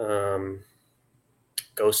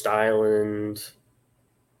 Ghost Island,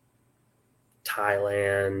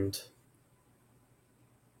 Thailand."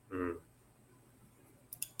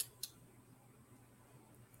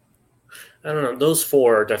 I don't know. Those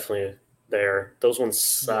 4 are definitely there. Those ones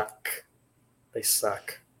suck. They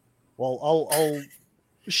suck. Well, I'll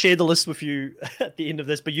share the list with you at the end of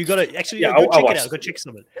this, but you got to actually go check it out. Go check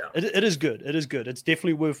some of it. Yeah. It is good. It is good. It's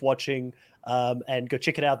definitely worth watching and go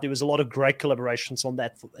check it out. There was a lot of great collaborations on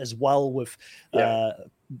that as well with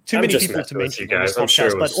too many people to mention. Guys. I'm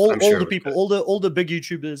sure but all the people, all the big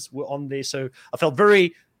YouTubers were on there. So I felt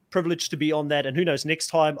very privileged to be on that, and who knows, next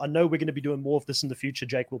time I know we're going to be doing more of this in the future.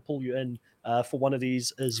 Jake will pull you in for one of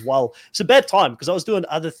these as well. It's a bad time because I was doing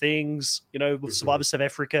other things, with Survivor South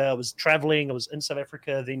Africa. I was traveling, I was in South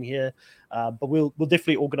Africa, then here, but we'll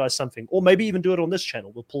definitely organize something, or maybe even do it on this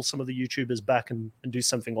channel. We'll pull some of the YouTubers back and do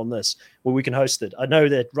something on this where we can host it. I know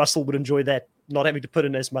that Russell would enjoy that, not having to put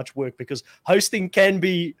in as much work, because hosting can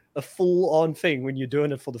be a full-on thing when you're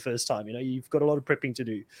doing it for the first time. You've got a lot of prepping to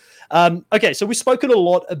do. Okay, so we've spoken a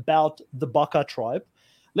lot about the Baka tribe.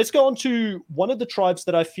 Let's go on to one of the tribes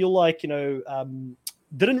that I feel like, didn't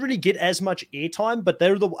really get as much airtime, but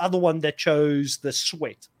they're the other one that chose the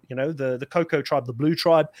sweat, the Coco tribe, the blue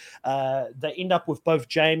tribe. They end up with both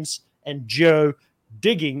James and Joe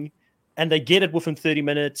digging, and they get it within 30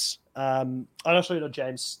 minutes. I'm actually not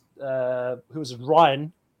James. Who was it?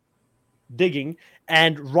 Ryan digging,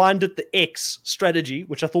 and Ryan did the X strategy,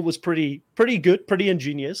 which I thought was pretty good, pretty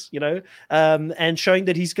ingenious, and showing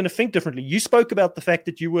that he's going to think differently. You spoke about the fact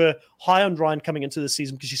that you were high on Ryan coming into the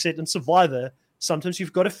season because you said in Survivor, sometimes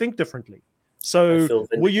you've got to think differently. So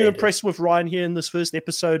were you impressed with Ryan here in this first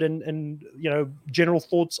episode and general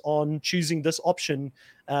thoughts on choosing this option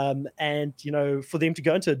and for them to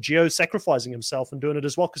go into Geo sacrificing himself and doing it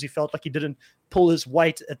as well because he felt like he didn't pull his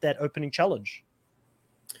weight at that opening challenge?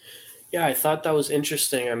 Yeah, I thought that was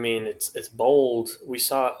interesting. I mean, it's bold. We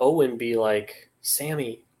saw Owen be like,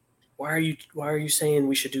 "Sammy, why are you saying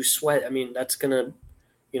we should do sweat? I mean, that's gonna,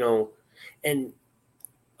 and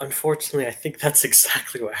unfortunately, I think that's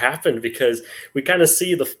exactly what happened because we kind of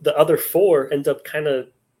see the other 4 end up kind of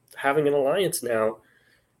having an alliance now.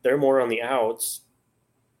 They're more on the outs.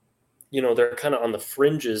 They're kind of on the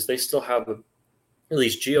fringes. They still have at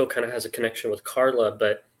least Gio kind of has a connection with Carla,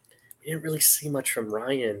 but we didn't really see much from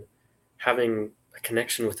Ryan having a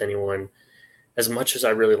connection with anyone as much as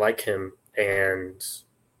I really like him. And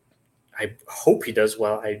I hope he does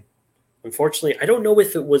well. Unfortunately, I don't know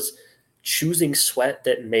if it was choosing sweat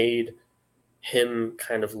that made him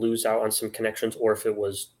kind of lose out on some connections or if it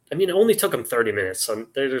was, it only took him 30 minutes. So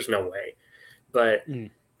there's no way, but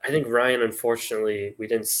I think Ryan, unfortunately, we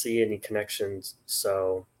didn't see any connections.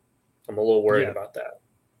 So I'm a little worried about that.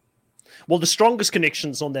 Well, the strongest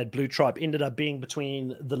connections on that blue tribe ended up being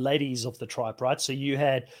between the ladies of the tribe, right? So you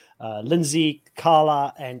had Lindsay,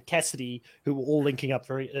 Carla, and Cassidy, who were all linking up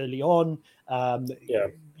very early on.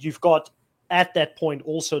 You've got, at that point,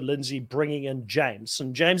 also Lindsay bringing in James.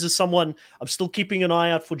 And James is someone, I'm still keeping an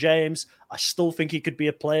eye out for James. I still think he could be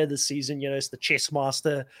a player this season. It's the chess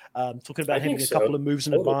master, talking about having a couple of moves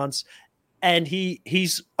in advance. And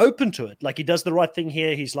he's open to it. Like, he does the right thing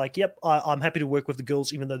here. He's like, yep, I'm happy to work with the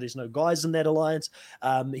girls, even though there's no guys in that alliance.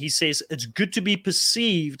 He says it's good to be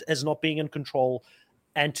perceived as not being in control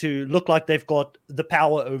and to look like they've got the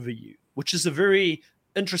power over you, which is a very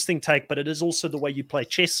interesting take, but it is also the way you play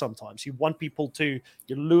chess sometimes. You want people to,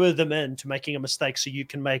 you lure them into making a mistake so you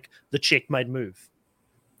can make the checkmate move.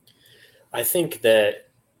 I think that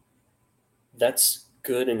that's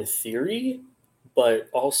good in theory, but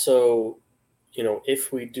also,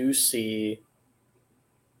 if we do see,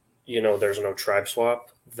 there's no tribe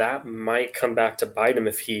swap, that might come back to bite him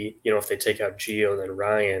if they take out Gio, then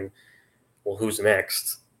Ryan. Well, who's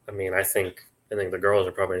next? I mean, I think the girls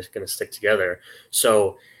are probably just going to stick together.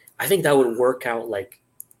 So I think that would work out like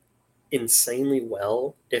insanely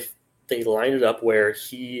well if they line it up where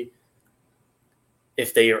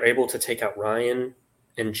if they are able to take out Ryan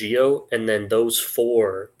and Gio, and then those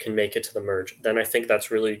 4 can make it to the merge, then I think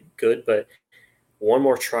that's really good. But one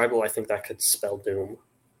more tribal, I think that could spell doom.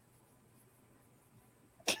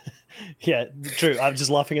 Yeah, true. I'm just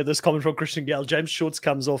laughing at this comment from Christian Gale. James Shorts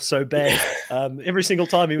comes off so bad every single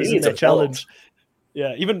time he was in that challenge.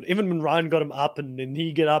 Yeah, even when Ryan got him up and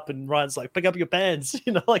he get up and Ryan's like, pick up your pants,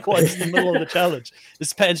 like while he's in the middle of the challenge.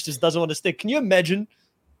 His pants just doesn't want to stick. Can you imagine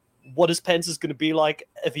what his pants is going to be like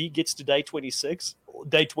if he gets to day 26 or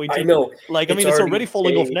day 20? I know. It's already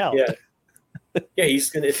falling off now. Yeah. Yeah,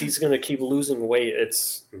 if he's gonna keep losing weight,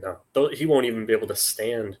 he won't even be able to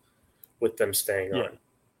stand with them staying on.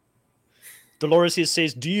 Dolores here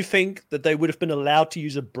says, do you think that they would have been allowed to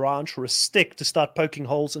use a branch or a stick to start poking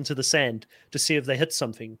holes into the sand to see if they hit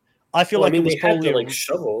something? I feel it was probably had to,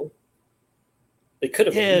 shovel. They could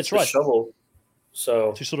have used a shovel.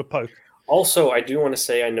 So to sort of poke. Also, I do want to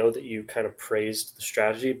say, I know that you kind of praised the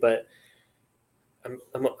strategy, but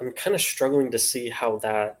I'm kind of struggling to see how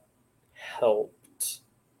that helped,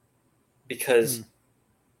 because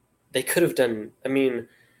they could have done. I mean,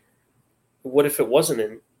 what if it wasn't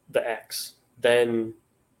in the X? Then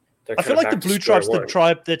I feel like the blue tribe's the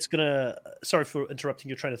tribe that's gonna. Sorry for interrupting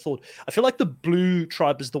your train of thought. I feel like the blue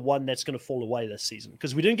tribe is the one that's going to fall away this season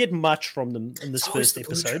because we didn't get much from them in this first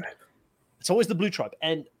episode. It's always the blue tribe,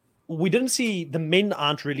 and we didn't see the men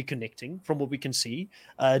aren't really connecting from what we can see.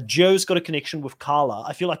 Joe's got a connection with Carla.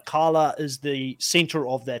 I feel like Carla is the center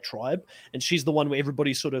of that tribe, and she's the one where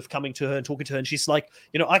everybody's sort of coming to her and talking to her. And she's like,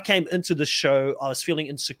 I came into the show, I was feeling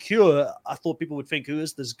insecure. I thought people would think, who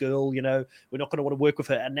is this girl? We're not going to want to work with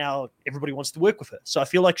her. And now everybody wants to work with her. So I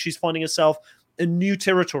feel like she's finding herself in new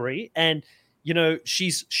territory. And,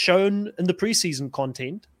 she's shown in the preseason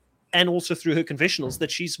content and also through her confessionals that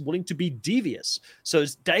she's willing to be devious. So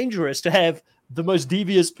it's dangerous to have the most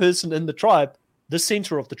devious person in the tribe, the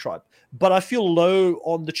center of the tribe. But I feel low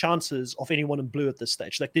on the chances of anyone in blue at this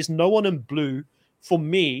stage. Like, there's no one in blue for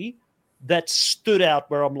me that stood out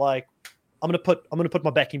where I'm like, I'm gonna put my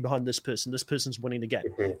backing behind this person. This person's winning the game.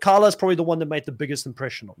 Mm-hmm. Carla's probably the one that made the biggest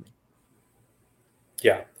impression on me.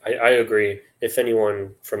 Yeah, I agree. If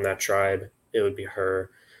anyone from that tribe, it would be her.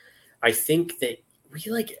 I think that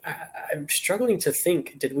I'm struggling to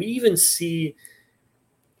think, did we even see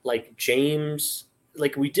James?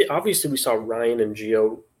 We did, obviously we saw Ryan and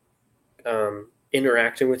Gio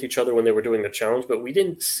interacting with each other when they were doing the challenge, but we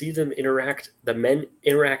didn't see them the men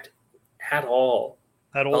interact at all.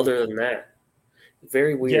 Other than that.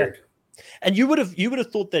 Very weird. Yeah. And you would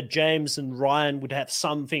have thought that James and Ryan would have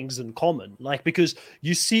some things in common, because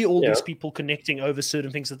you see all these people connecting over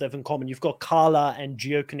certain things that they have in common. You've got Carla and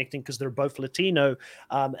Gio connecting because they're both Latino,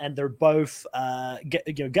 and they're both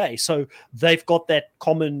gay. So they've got that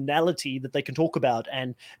commonality that they can talk about.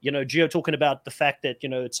 And Gio talking about the fact that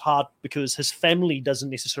it's hard because his family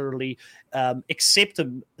doesn't necessarily accept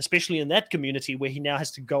him, especially in that community where he now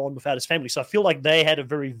has to go on without his family. So I feel like they had a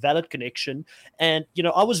very valid connection. And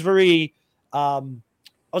I was very. I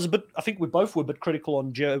think we both were a bit critical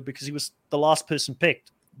on Joe because he was the last person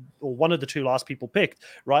picked, or one of the two last people picked,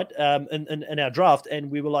 right? In our draft.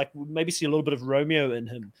 And we were like, we'll maybe see a little bit of Romeo in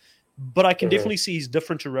him. But I can definitely see he's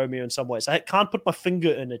different to Romeo in some ways. I can't put my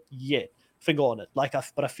finger on it.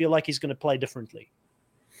 But I feel like he's going to play differently.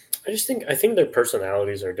 I think their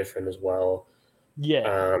personalities are different as well.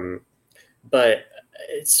 Yeah. But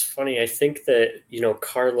it's funny. I think that,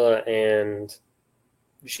 Carla and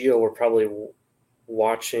Gio were probably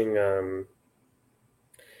watching.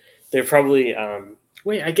 They're probably.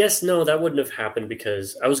 Wait, I guess no, that wouldn't have happened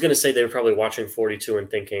because I was going to say they were probably watching 42 and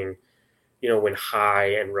thinking, when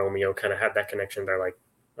Hai and Romeo kind of had that connection, they're like,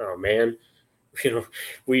 oh man,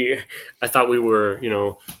 I thought we were,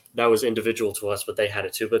 that was individual to us, but they had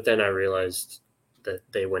it too. But then I realized that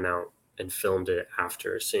they went out and filmed it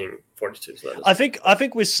after seeing 42's letters. I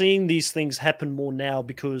think we're seeing these things happen more now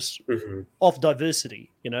because of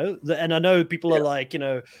diversity, and I know people are like,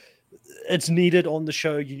 it's needed on the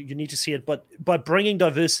show. You need to see it. But by bringing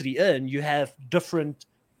diversity in, you have different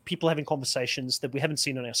people having conversations that we haven't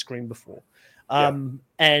seen on our screen before.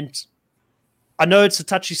 And I know it's a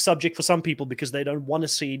touchy subject for some people because they don't want to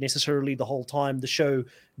see necessarily the whole time the show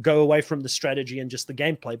go away from the strategy and just the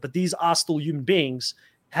gameplay. But these are still human beings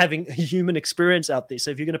having a human experience out there. So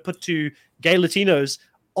if you're going to put two gay Latinos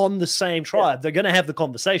on the same tribe, they're going to have the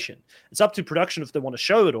conversation. It's up to production if they want to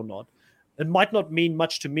show it or not. It might not mean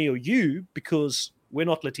much to me or you because we're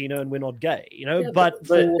not Latino and we're not gay, but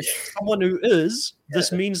for someone who is,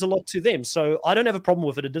 this means a lot to them. So I don't have a problem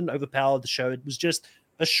with it. It didn't overpower the show. It was just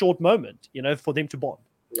a short moment, for them to bond.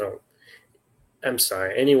 No, I'm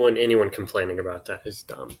sorry. Anyone complaining about that is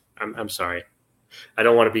dumb. I'm sorry. I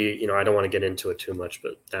don't want to be, I don't want to get into it too much,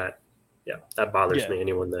 but that bothers me.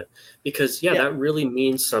 Anyone that, because that really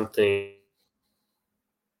means something.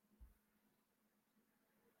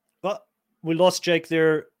 But we lost Jake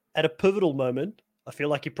there at a pivotal moment. I feel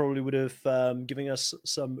like he probably would have given us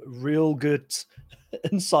some real good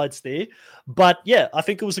insights there. But yeah, I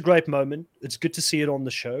think it was a great moment. It's good to see it on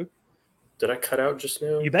the show. Did I cut out just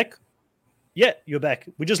now? You back? Yeah, you're back.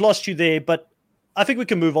 We just lost you there, but I think we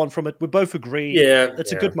can move on from it. We both agree. Yeah.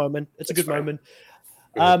 It's a good moment. It's a good moment.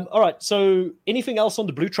 All right. So anything else on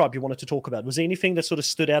the Blue Tribe you wanted to talk about? Was there anything that sort of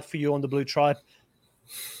stood out for you on the Blue Tribe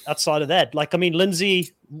outside of that? Like, I mean,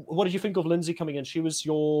 Lindsay, what did you think of Lindsay coming in? She was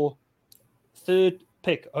your third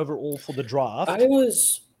pick overall for the draft.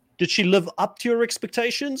 Did she live up to your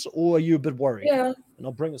expectations, or are you a bit worried? Yeah. And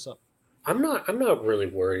I'll bring this up. I'm not really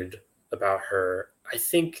worried about her. I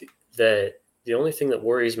think that the only thing that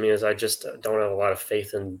worries me is I just don't have a lot of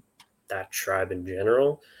faith in that tribe in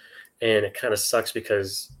general. And it kind of sucks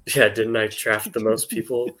because, didn't I draft the most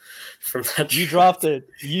people from that tribe?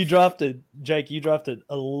 You drafted, Jake, you drafted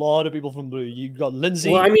a lot of people from Blue. You got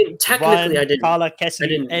Lindsay, well, I mean, technically Ryan, I didn't. Carla,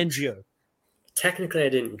 Cassidy, and Gio. Technically, I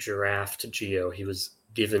didn't draft Gio. He was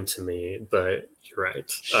given to me, but you're right.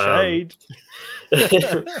 Shade.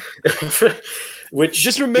 Which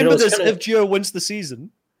just remember this: if Gio wins the season,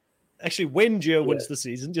 actually, when Gio wins the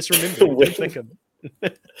season, just remember, don't pick him.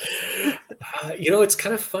 It's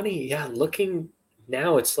kind of funny. Yeah, looking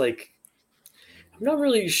now, it's like I'm not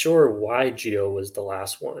really sure why Gio was the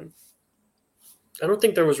last one. I don't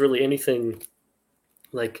think there was really anything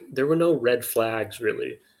like there were no red flags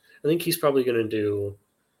really. I think he's probably going to do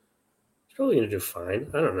fine.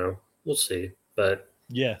 I don't know. We'll see. But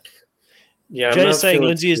yeah. Jay is saying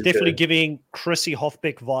Lindsay is definitely giving Chrissy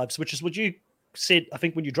Hofbeck vibes, which is what you said, I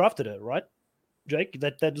think, when you drafted her, right, Jake?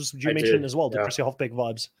 That was what you mentioned as well, the Chrissy Hofbeck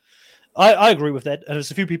vibes. I agree with that. And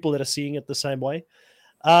there's a few people that are seeing it the same way.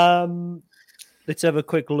 Let's have a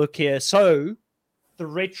quick look here. So the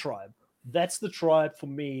Red Tribe, that's the tribe for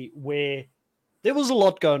me where there was a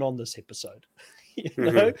lot going on this episode.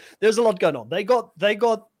 There's a lot going on. They got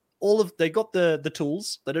the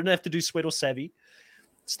tools. They didn't have to do sweat or savvy.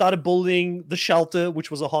 Started building the shelter,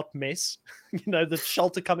 which was a hot mess. The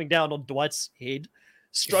shelter coming down on Dwight's head,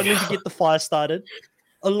 struggling to get the fire started.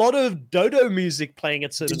 A lot of dodo music playing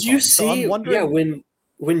at certain times. Did you see? So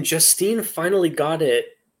when Justine finally got it,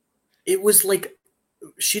 it was like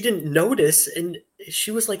she didn't notice, and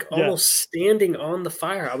she was like almost standing on the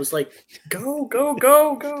fire. I was like, "Go, go,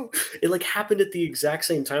 go, go!" It like happened at the exact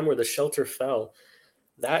same time where the shelter fell.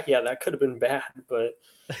 That could have been bad, but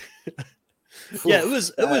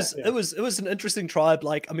it was an interesting tribe.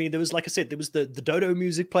 Like, I mean, there was, like I said, there was the dodo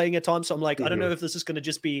music playing at times. So I'm like, I don't know if this is going to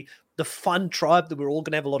just be the fun tribe that we're all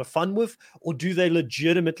going to have a lot of fun with, or do they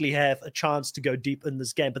legitimately have a chance to go deep in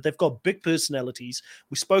this game? But they've got big personalities.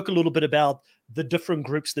 We spoke a little bit about the different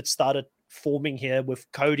groups that started forming here with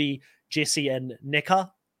Cody, Jesse, and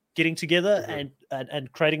Neka getting together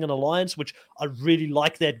and creating an alliance, which I really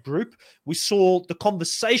like that group. We saw the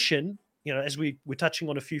conversation, as we're touching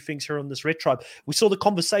on a few things here on this Red Tribe, we saw the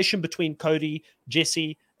conversation between Cody,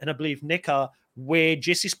 Jesse, and I believe Neka, where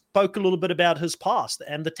Jesse spoke a little bit about his past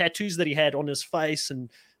and the tattoos that he had on his face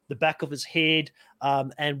and the back of his head,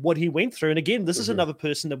 and what he went through. And again, this is another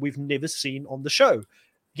person that we've never seen on the show.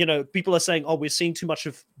 People are saying, oh, we're seeing too much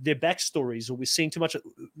of their backstories, or we're seeing too much.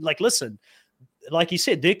 Like, listen, like you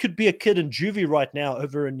said, there could be a kid in juvie right now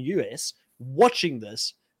over in the US watching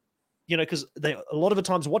this, because they a lot of the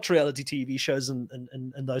times watch reality TV shows and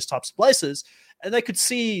those types of places, and they could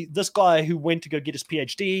see this guy who went to go get his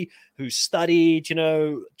PhD, who studied,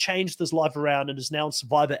 changed his life around and is now a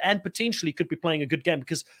survivor and potentially could be playing a good game,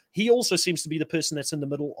 because he also seems to be the person that's in the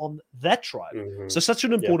middle on that tribe. So such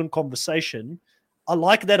an important conversation. I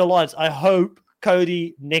like that alliance. I hope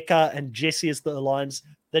Cody, Neka, and Jesse is the alliance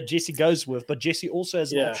that Jesse goes with, but Jesse also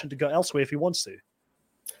has an option to go elsewhere if he wants to.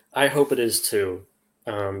 I hope it is too.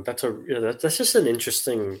 That's just an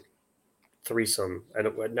interesting threesome. I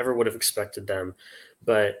never would have expected them,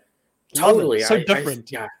 but totally so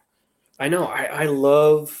different. I know. I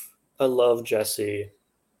love Jesse.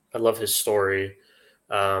 I love his story,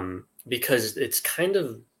 because it's kind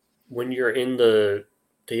of when you're in the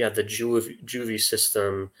juvie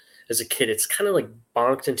system as a kid, it's kind of like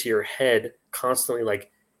bonked into your head constantly.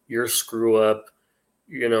 Like you're a screw up.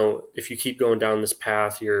 You know, if you keep going down this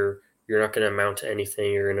path, you're not going to amount to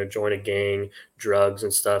anything. You're going to join a gang, drugs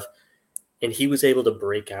and stuff. And he was able to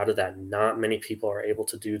break out of that. Not many people are able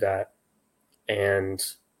to do that, and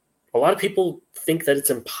a lot of people think that it's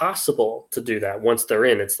impossible to do that once they're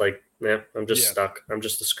in. It's like, man, I'm just stuck. I'm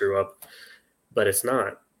just a screw up. But it's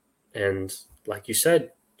not. And like you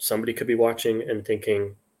said, somebody could be watching and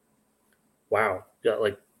thinking, wow, yeah,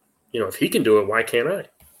 like, if he can do it, why can't I?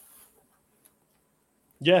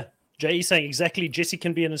 Yeah. Jay saying exactly. Jesse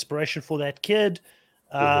can be an inspiration for that kid.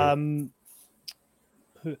 Who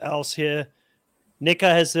else here? Nneka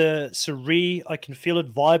has a Sari, I can feel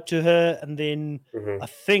it vibe to her. And then I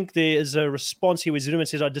think there is a response here where Zuderman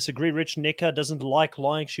says, I disagree, Rich. Nneka doesn't like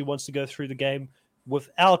lying. She wants to go through the game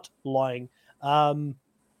without lying.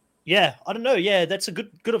 Yeah, I don't know. Yeah, that's a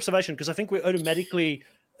good observation, because I think we automatically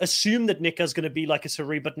assume that Nneka's going to be like a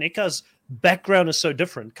Sari, but Nneka's background is so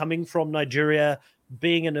different. Coming from Nigeria,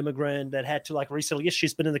 being an immigrant that had to like resettle. Yes,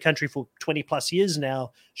 she's been in the country for 20 plus years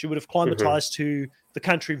now. She would have climatized to the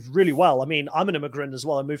country really well. I mean, I'm an immigrant as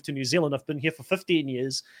well. I moved to New Zealand. I've been here for 15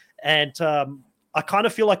 years, and I kind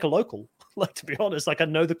of feel like a local. Like, to be honest, like I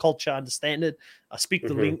know the culture, I understand it. I speak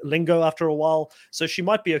the lingo after a while, so she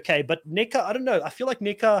might be okay. But Nneka, I don't know. I feel like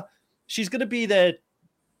Nneka, she's going to be that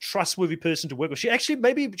trustworthy person to work with. She actually,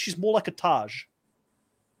 maybe she's more like a Taj.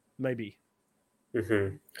 Maybe.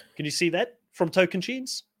 Can you see that from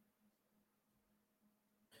Tocantins?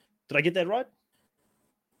 Did I get that right?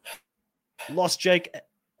 Lost Jake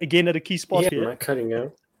again at a key spot here. Am I cutting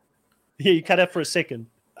out? Yeah, you cut out for a second.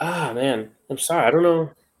 Ah, man, I'm sorry. I don't know.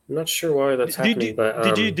 I'm not sure why that's happening.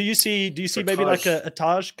 But do you see maybe Taj, like a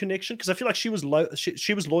Taj connection? Because I feel like she was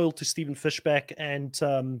she was loyal to Stephen Fishback and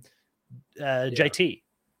JT,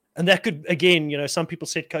 and that could, again, some people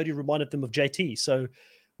said Cody reminded them of JT. So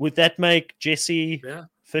would that make Jesse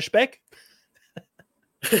Fishback?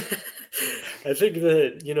 I think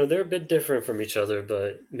that they're a bit different from each other,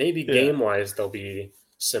 but maybe game wise they'll be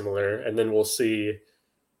similar, and then we'll see.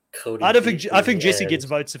 Cody. I think Jesse gets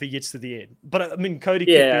votes if he gets to the end. But I mean, Cody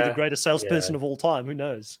could be the greatest salesperson of all time. Who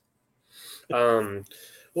knows? What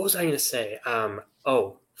was I going to say?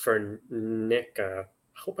 For Nick, I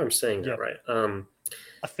hope I'm saying that right.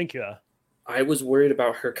 I think you are. I was worried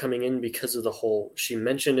about her coming in because of the whole. She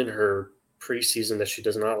mentioned in her preseason that she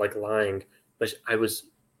does not like lying, but I was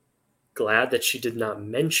glad that she did not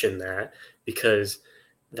mention that, because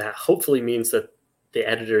that hopefully means that the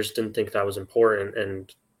editors didn't think that was important,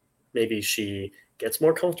 and maybe she gets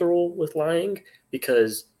more comfortable with lying,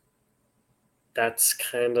 because that's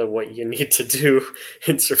kind of what you need to do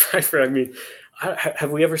in Survivor. I mean,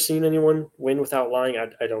 have we ever seen anyone win without lying?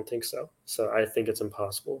 I don't think so. So I think it's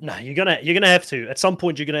impossible. No, you're gonna have to. At some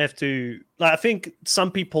point, you're gonna have to. Like, I think some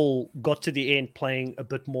people got to the end playing a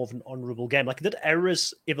bit more of an honorable game. Like, did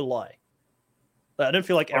Aris ever lie? Like, I don't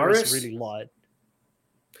feel like Aris really lied.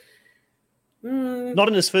 Not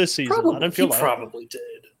in his first season. I don't feel like he probably did.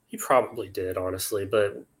 He probably did, honestly,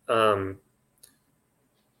 but I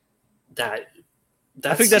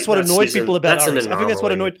think that's what annoyed people about Aris. I think that's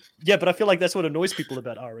what annoyed. Yeah, but I feel like that's what annoys people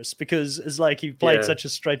about Aris, because it's like he played such a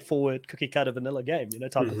straightforward cookie cutter vanilla game,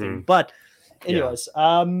 type of thing. But anyways,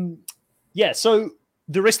 so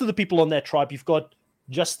the rest of the people on that tribe, you've got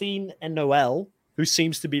Justine and Noelle, who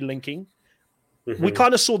seems to be linking. We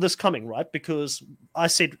kind of saw this coming, right? Because I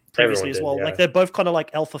said previously as well, like they're both kind of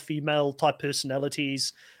like alpha female type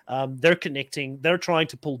personalities. They're connecting. They're trying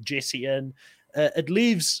to pull Jesse in. It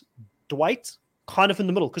leaves Dwight kind of in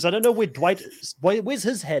the middle, because I don't know where Dwight is. Where's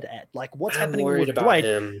his head at? Like, what's happening with Dwight?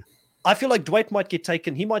 I feel like Dwight might get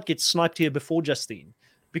taken. He might get sniped here before Justine,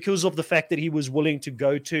 because of the fact that he was willing to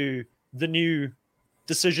go to the new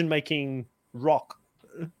decision-making rock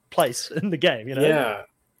place in the game. Yeah.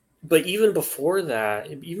 But even before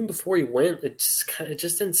that, even before he went, it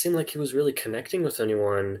just didn't seem like he was really connecting with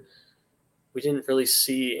anyone. We didn't really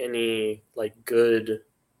see any like good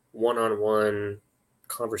one-on-one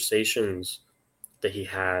conversations that he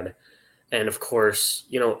had. And of course,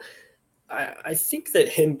 I think that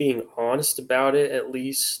him being honest about it at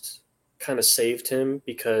least kind of saved him,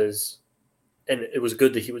 because, and it was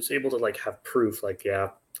good that he was able to like have proof, like, yeah,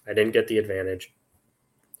 I didn't get the advantage.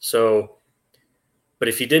 So, but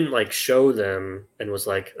if he didn't like show them and was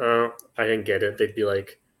like, oh, I didn't get it, they'd be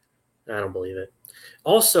like, I don't believe it.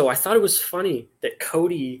 Also, I thought it was funny that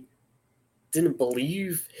Cody didn't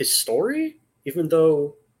believe his story, even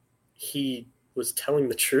though he was telling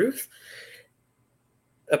the truth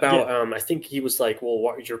about. I think he was like,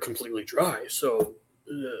 "Well, you're completely dry." So,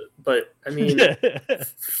 but I mean,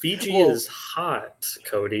 Fiji is hot,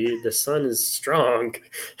 Cody. The sun is strong.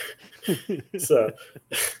 So.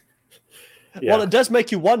 Yeah. Well, it does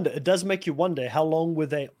make you wonder. It does make you wonder how long were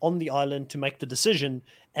they on the island to make the decision,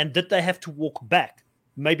 and did they have to walk back?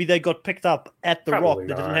 Maybe they got picked up at the rock. They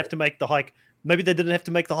didn't have to make the hike. Maybe they didn't have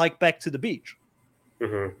to make the hike back to the beach.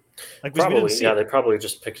 Mm-hmm. Like probably, yeah. They probably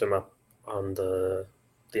just picked them up on the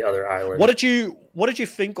other island. What did you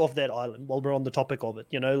think of that island? While we're on the topic of it,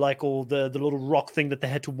 like all the little rock thing that they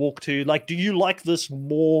had to walk to. Like, do you like this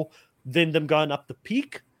more than them going up the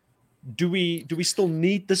peak? Do we still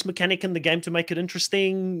need this mechanic in the game to make it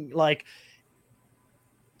interesting? Like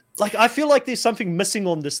I feel like there's something missing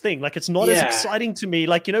on this thing. Like, it's not as exciting to me.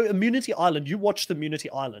 Like, Immunity Island. You watched Immunity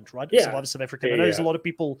Island, right? Yeah. Survivor South Africa. I know there's a lot of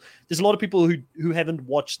people who haven't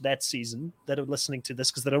watched that season that are listening to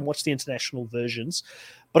this because they don't watch the international versions.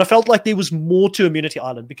 But I felt like there was more to Immunity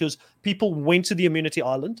Island because people went to the Immunity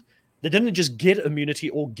Island. They didn't just get immunity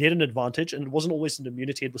or get an advantage, and it wasn't always an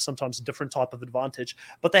immunity. It was sometimes a different type of advantage,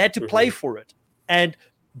 but they had to play for it. And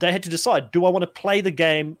they had to decide, do I want to play the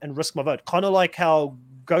game and risk my vote? Kind of like how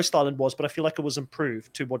Ghost Island was, but I feel like it was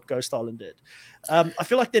improved to what Ghost Island did. I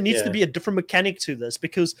feel like there needs to be a different mechanic to this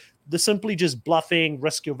because they're simply just bluffing,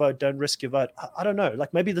 risk your vote, don't risk your vote. I don't know.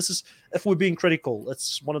 Like, maybe this is, if we're being critical,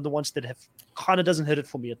 it's one of the ones that kind of doesn't hit it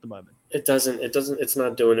for me at the moment. It doesn't. It's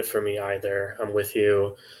not doing it for me either. I'm with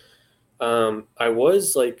you. I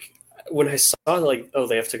was like, when I saw like, oh,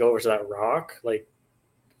 they have to go over to that rock, like,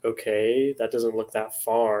 okay, that doesn't look that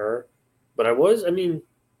far. But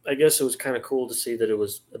I guess it was kind of cool to see that it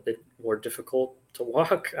was a bit more difficult to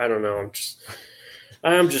walk. I don't know.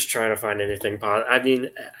 I'm just trying to find anything positive. I mean,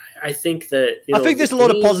 I think that I think there's a lot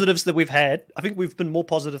of positives that we've had. I think we've been more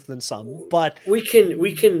positive than some, but we can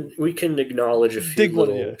acknowledge a few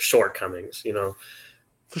little shortcomings.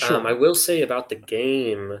 For sure. I will say about the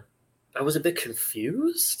game, I was a bit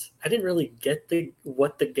confused. I didn't really get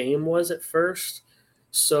what the game was at first.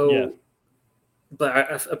 So,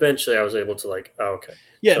 but eventually I was able to like, oh, okay.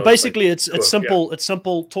 Yeah, so basically it's simple. Yeah. It's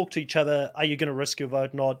simple. Talk to each other. Are you going to risk your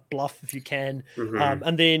vote? Not bluff if you can. Mm-hmm.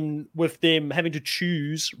 And then with them having to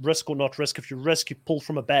choose risk or not risk, if you risk, you pull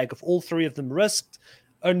from a bag. If all three of them risked,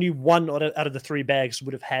 only one out of the three bags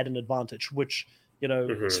would have had an advantage, which,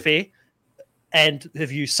 is fair. And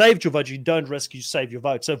if you saved your vote, you don't risk, you save your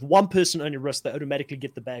vote. So if one person only risks, they automatically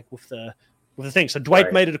get the bag with the thing. So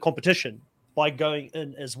Dwight made it a competition by going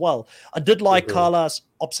in as well. I did like Carla's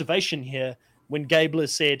observation here when Gabler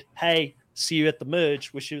said, hey, see you at the merge,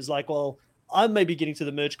 where she was like, well, I'm maybe getting to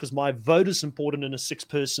the merge because my vote is important in a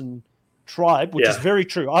 6-person tribe, which is very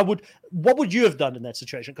true. What would you have done in that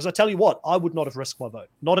situation? Because I tell you what, I would not have risked my vote,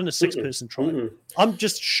 not in a 6-person tribe. I'm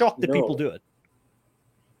just shocked that people do it.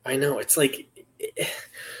 I know. It's like,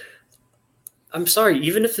 I'm sorry,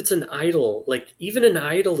 even if it's an idol, like even an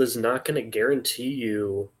idol is not going to guarantee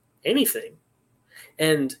you anything.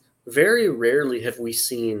 And very rarely have we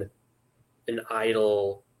seen an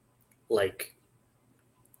idol like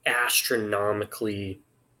astronomically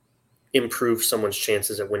improve someone's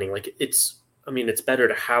chances at winning. Like it's better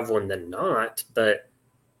to have one than not, but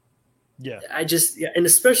and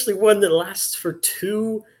especially one that lasts for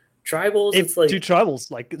 2 tribals. It's like 2 tribals,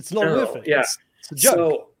 like it's not worth it. Yeah. It's a joke.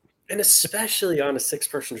 So, and especially on a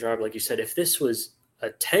 6-person tribe, like you said, if this was a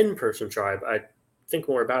 10-person tribe, I'd think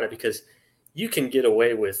more about it because you can get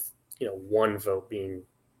away with, 1 vote being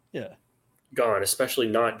gone, especially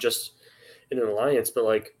not just in an alliance, but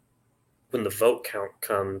like when the vote count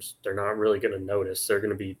comes, they're not really going to notice. They're going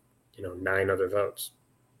to be, 9 other votes.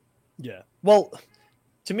 Yeah. Well,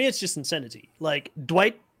 to me, it's just insanity. Like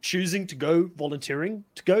Dwight choosing to go, volunteering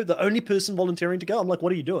to go, the only person volunteering to go. I'm like,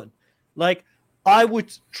 what are you doing? Like, I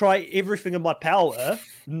would try everything in my power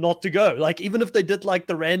not to go. Like, even if they did like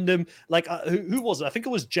the random, like, who was it? I think it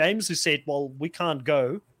was James who said, well, we can't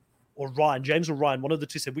go. Or Ryan, James or Ryan, one of the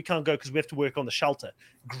two said, we can't go because we have to work on the shelter.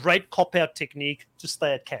 Great cop-out technique to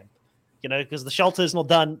stay at camp. Because the shelter is not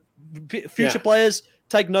done. Future players,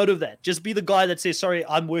 take note of that. Just be the guy that says, sorry,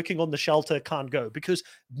 I'm working on the shelter, can't go. Because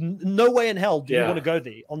no way in hell do you want to go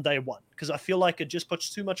there on day one. Because I feel like it just puts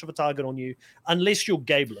too much of a target on you, unless you're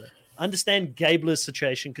Gabler. I understand Gabler's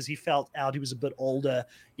situation because he felt out. He was a bit older.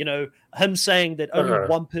 Him saying that only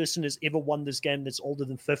one person has ever won this game that's older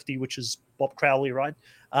than 50, which is Bob Crowley, right?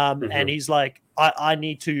 And he's like, I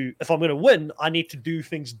need to, if I'm going to win, I need to do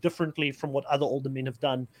things differently from what other older men have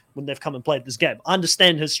done when they've come and played this game. I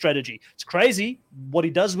understand his strategy. It's crazy what he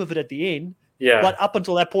does with it at the end. Yeah. But up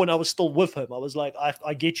until that point, I was still with him. I was like,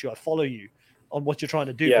 I get you. I follow you. on what you're trying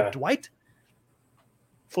to do. Yeah. But Dwight,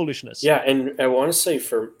 foolishness. Yeah, and I want to say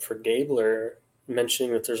for Gabler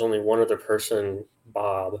mentioning that there's only one other person,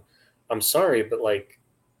 Bob. I'm sorry, but like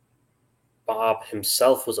Bob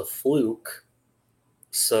himself was a fluke.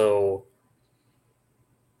 So,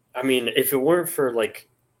 I mean, if it weren't for like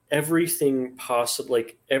everything possible,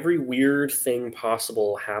 like every weird thing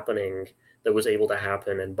possible happening that was able to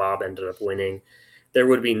happen, and Bob ended up winning, there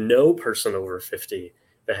would be no person over 50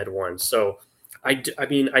 that had won. So, I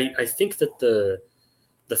think that the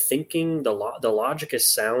thinking, the logic is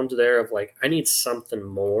sound there of like, I need something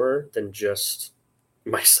more than just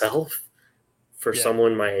myself for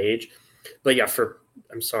someone my age. But yeah,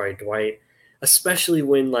 I'm sorry, Dwight, especially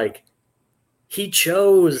when like he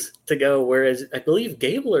chose to go, whereas I believe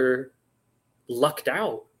Gabler lucked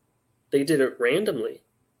out. They did it randomly.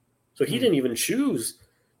 So he didn't even choose.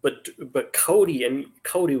 But Cody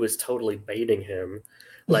was totally baiting him.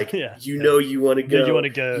 Like, you want to go. You want to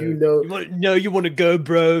go. You want to go,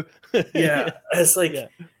 bro. Yeah. It's like,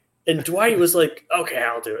 and Dwight was like, okay,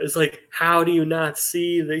 I'll do it. It's like, how do you not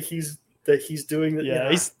see that he's doing that?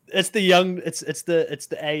 Yeah, it's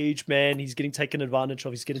the age, man. He's getting taken advantage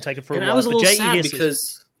of. He's getting taken for a while. I was a little sad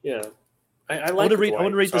because I want to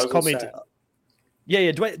read this comment.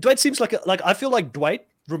 Yeah. Dwight seems like I feel like Dwight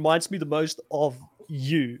reminds me the most of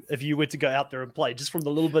you if you were to go out there and play, just from the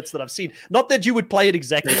little bits that I've seen. Not that you would play it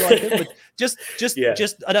exactly like him, but just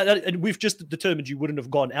and we've just determined you wouldn't have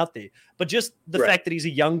gone out there. But just the fact that he's a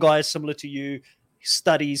young guy, similar to you,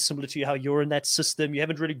 studies similar to you, how you're in that system. You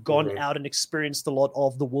haven't really gone out and experienced a lot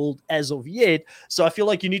of the world as of yet. So I feel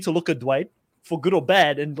like you need to look at Dwight for good or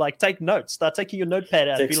bad and like take notes. Start taking your notepad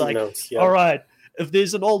out. Be like, notes, all right, if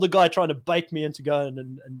there's an older guy trying to bait me into going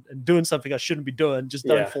and doing something I shouldn't be doing, just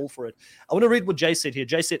don't fall for it. I want to read what Jay said here.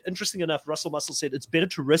 Jay said, interesting enough, Russell Muscle said, it's better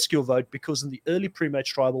to risk your vote because in the early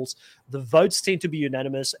pre-match tribals, the votes tend to be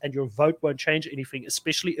unanimous and your vote won't change anything,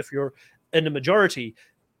 especially if you're in a majority.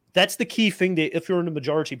 That's the key thing there, if you're in the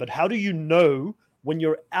majority. But how do you know when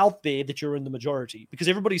you're out there that you're in the majority? Because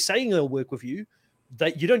everybody's saying they'll work with you,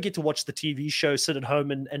 that you don't get to watch the TV show, sit at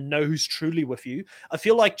home and know who's truly with you. I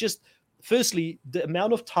feel like just, firstly, the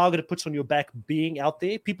amount of target it puts on your back being out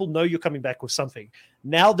there, people know you're coming back with something.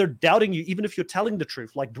 Now they're doubting you, even if you're telling the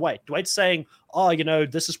truth, like Dwight. Dwight's saying, oh,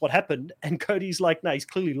 this is what happened. And Cody's like, no, he's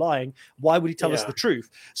clearly lying. Why would he tell us the truth?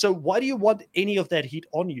 So why do you want any of that heat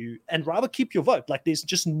on you? And rather keep your vote. Like, there's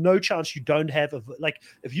just no chance you don't have like,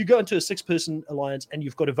 if you go into a 6-person alliance and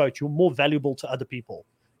you've got a vote, you're more valuable to other people.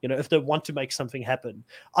 If they want to make something happen.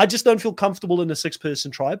 I just don't feel comfortable in a 6-person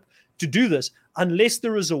tribe to do this unless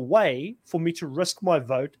there is a way for me to risk my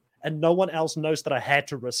vote and no one else knows that I had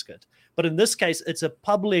to risk it. But in this case, it's a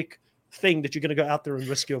public thing that you're going to go out there and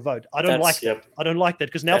risk your vote. I don't like that. I don't like that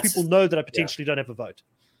because now people know that I potentially don't have a vote.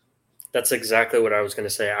 That's exactly what I was going to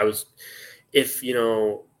say. If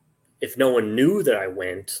no one knew that I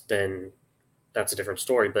went, then that's a different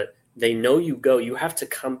story. But they know you go. You have to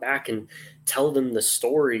come back and tell them the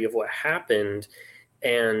story of what happened.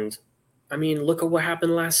 And I mean, look at what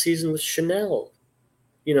happened last season with Chanel.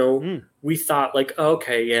 We thought like,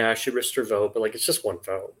 okay, yeah, she risked her vote, but like it's just one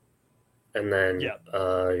vote. And then,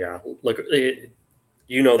 look, it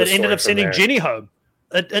ended up sending Jenny home.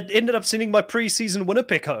 It ended up sending my preseason winner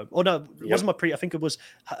pick home. Or no, it wasn't my I think it was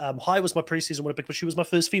High was my preseason winner pick, but she was my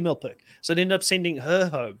first female pick. So it ended up sending her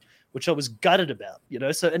home, which I was gutted about,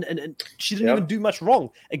 So and she didn't even do much wrong.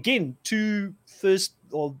 Again,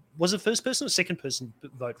 was it first person or second person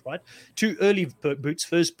vote, right? 2 early boots,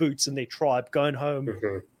 first boots in their tribe going home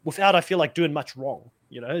without, I feel like, doing much wrong.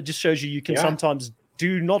 It just shows you can sometimes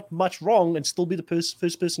do not much wrong and still be the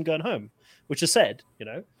first person going home, which is sad,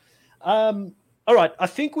 All right, I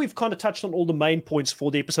think we've kind of touched on all the main points for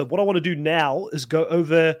the episode. What I want to do now is go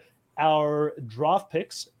over our draft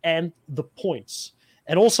picks and the points.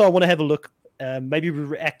 And also I want to have a look, maybe we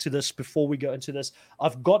react to this before we go into this.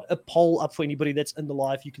 I've got a poll up for anybody that's in the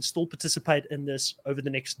live. You can still participate in this over the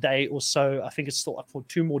next day or so. I think it's still up for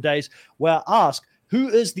 2 more days, where I ask, who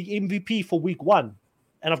is the MVP for week 1?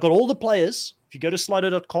 And I've got all the players. If you go to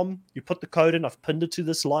slido.com, you put the code in. I've pinned it to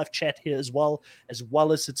this live chat here as well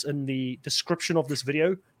as it's in the description of this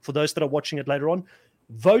video for those that are watching it later on.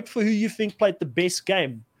 Vote for who you think played the best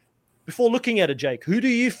game. Before looking at it, Jake, who do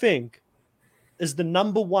you think is the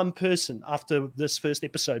number 1 person after this first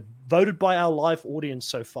episode, voted by our live audience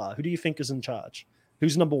so far? Who do you think is in charge?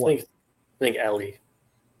 Who's number 1? I think Ellie.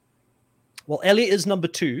 Well, Ellie is number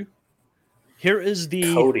 2. Here is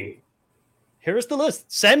the Cody. Here is the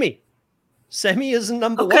list. Sammy is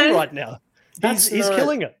number 1 right now. He's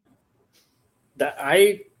killing it. That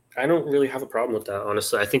I don't really have a problem with that,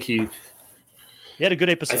 honestly. I think he had a good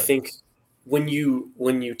episode. I think when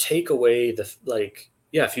you take away the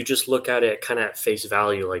if you just look at it kind of at face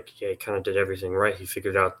value, like he kind of did everything right. He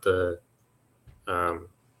figured out the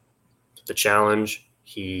challenge.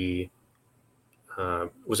 He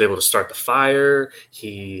was able to start the fire.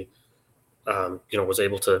 He was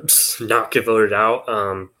able to not get voted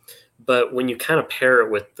out. But when you kind of pair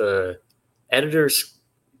it with the editors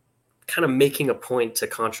kind of making a point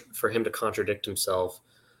for him to contradict himself,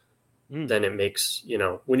 then it makes,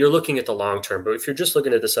 when you're looking at the long term. But if you're just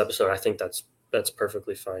looking at this episode, I think that's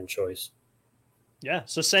perfectly fine choice. Yeah.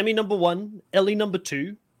 So Sammy number 1, Ellie number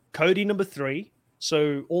 2, Cody number 3.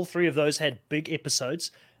 So all 3 of those had big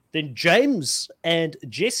episodes. Then James and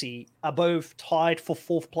Jesse are both tied for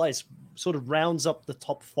 4th place, sort of rounds up the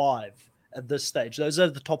top 5 at this stage. Those are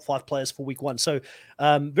the top 5 players for week 1. So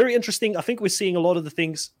very interesting. I think we're seeing a lot of the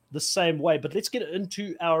things the same way, but let's get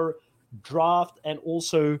into our draft and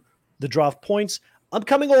also the draft points. I'm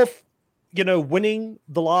coming off, winning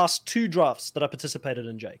the last 2 drafts that I participated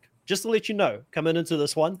in, Jake. Just to let you know, coming into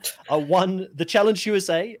this one, I won the Challenge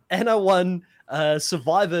USA and I won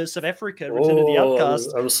Survivor South Africa, Return of the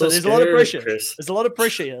Outcast. I'm so there's scared, a lot of pressure. Chris. There's a lot of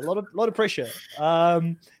pressure here. A lot of pressure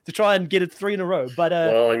to try and get it 3 in a row. But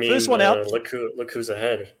first one out. Look who's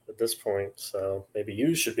ahead at this point. So maybe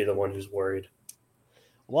you should be the one who's worried.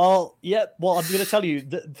 Well, yeah. Well, I'm going to tell you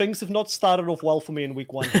that things have not started off well for me in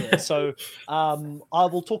week 1 here. So I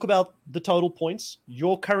will talk about the total points.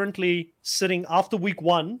 You're currently sitting after week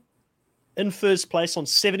 1 in first place on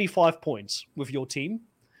 75 points with your team.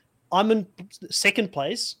 I'm in second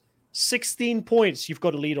place, 16 points. You've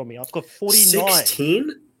got a lead on me. I've got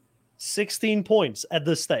 49. 16 points at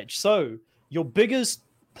this stage. So your biggest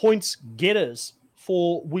points getters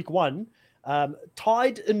for week 1,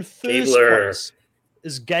 tied in first place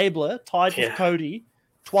is Gabler, tied with Cody,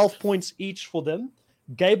 12 points each for them.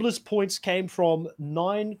 Gabler's points came from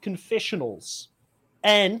 9 confessionals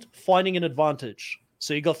and finding an advantage.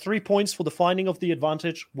 So you got 3 points for the finding of the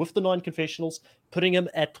advantage with the 9 confessionals, putting him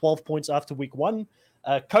at 12 points after week 1.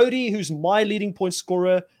 Cody, who's my leading point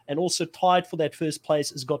scorer and also tied for that first place,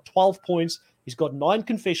 has got 12 points. He's got 9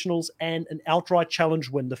 confessionals and an outright challenge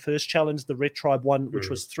win. The first challenge, the Red Tribe won, which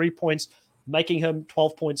was 3 points, making him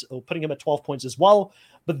 12 points or putting him at 12 points as well.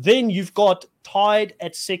 But then you've got tied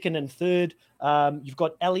at second and third. You've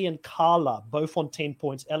got Ellie and Carla, both on 10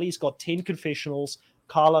 points. Ellie's got 10 confessionals.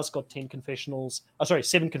 Carla's got 10 confessionals.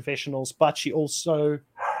 7 confessionals, but she also...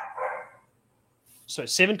 So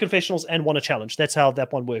 7 confessionals and 1 a challenge. That's how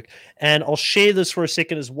that one worked. And I'll share this for a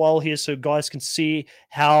second as well here so guys can see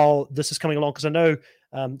how this is coming along, because I know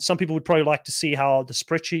some people would probably like to see how the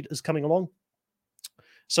spreadsheet is coming along.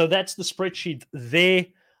 So that's the spreadsheet there.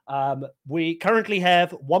 We currently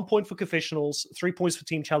have 1 point for confessionals, 3 points for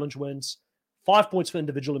team challenge wins, 5 points for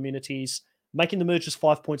individual immunities. Making the merge is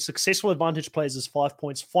 5 points. Successful advantage plays is 5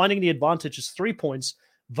 points. Finding the advantage is 3 points.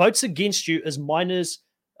 Votes against you is minus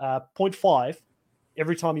 0.5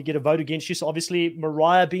 every time you get a vote against you. So obviously,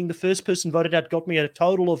 Mariah being the first person voted out got me a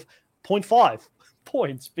total of 0.5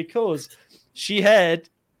 points because she had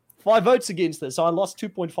 5 votes against her. So I lost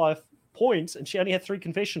 2.5 points and she only had 3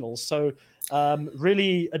 confessionals. So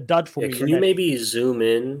really a dud for me. Can you maybe zoom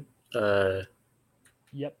in?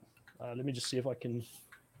 Yep. Let me just see if I can...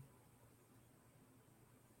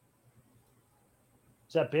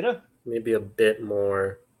 Is that better? Maybe a bit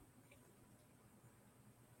more.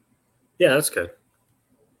 Yeah, that's good.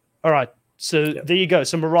 All right. So there you go.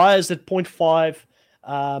 So Mariah's at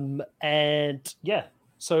 0.5. And yeah,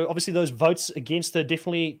 so obviously those votes against her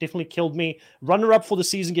definitely killed me. Runner-up for the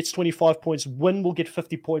season gets 25 points. Win will get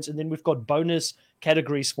 50 points. And then we've got bonus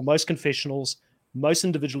categories for most confessionals, most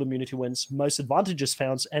individual immunity wins, most advantages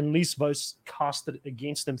found, and least votes casted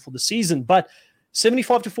against them for the season. But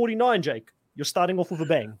 75 to 49, Jake. You're starting off with a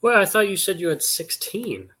bang. Well, I thought you said you had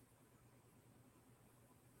 16.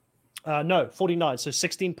 No, 49. So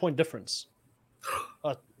 16-point difference.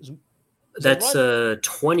 That's that right?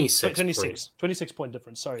 26. 26-point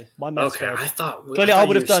difference. Sorry, my math. Okay, I thought. Clearly, I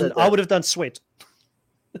would have done sweat.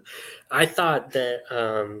 I thought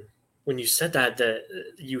that when you said that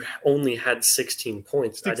you only had 16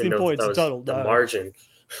 points. 16 I didn't know points that was total. The margin.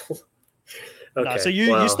 Okay, no, so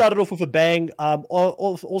you started off with a bang.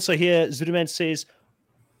 Also here, Zuduman says,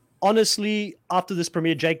 honestly, after this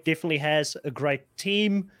premiere, Jake definitely has a great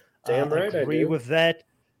team. Damn right, I agree with that.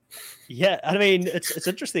 Yeah, I mean, it's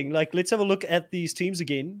interesting. Like, let's have a look at these teams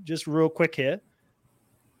again, just real quick here.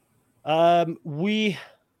 I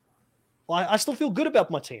still feel good about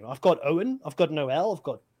my team. I've got Owen, I've got Noel, I've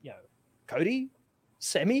got Cody,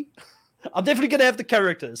 Sammy. I'm definitely going to have the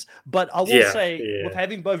characters, but I will say with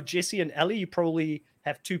having both Jesse and Ellie, you probably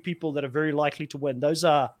have 2 people that are very likely to win. Those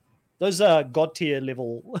are Those are god tier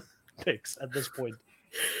level picks at this point.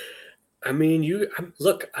 I mean,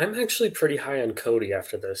 look, I'm actually pretty high on Cody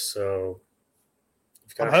after this, so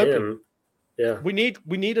you've got him. Yeah, we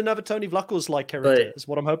need another Tony Vlachos like character. Is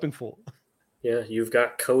what I'm hoping for. Yeah, you've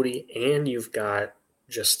got Cody and you've got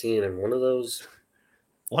Justine, and one of them's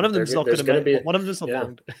not going to be. One of them's not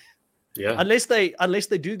long. Yeah, unless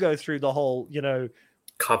they do go through the whole,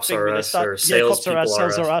 cops are us or sales people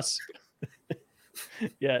are us.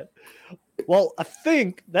 Yeah. Well, I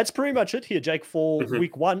think that's pretty much it here, Jake, for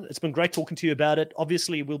week 1. It's been great talking to you about it.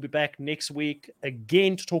 Obviously, we'll be back next week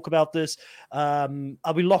again to talk about this. Are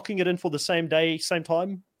we locking it in for the same day, same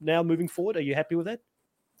time now moving forward? Are you happy with that?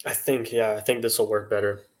 I think this will work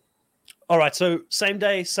better. All right. So same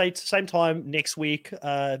day, same time next week.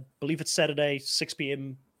 Believe it's Saturday, 6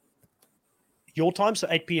 p.m. your time. So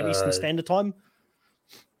 8 p.m. Eastern Standard Time,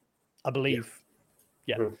 I believe.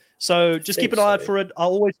 Yeah. Mm-hmm. So just keep an eye out for it.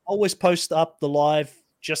 I'll always post up the live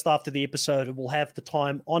just after the episode, and we'll have the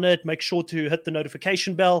time on it. Make sure to hit the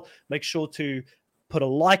notification bell. Make sure to put a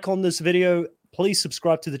like on this video. Please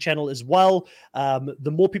subscribe to the channel as well.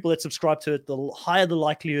 The more people that subscribe to it, the higher the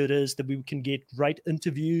likelihood is that we can get great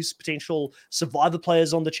interviews, potential Survivor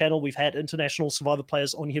players on the channel. We've had international Survivor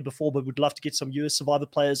players on here before, but we'd love to get some US Survivor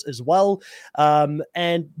players as well.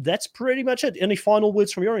 And that's pretty much it. Any final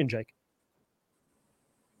words from your end, Jake?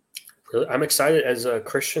 I'm excited, as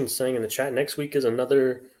Christian's saying in the chat. Next week is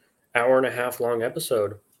another 1.5 hour long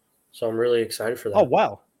episode, so I'm really excited for that. Oh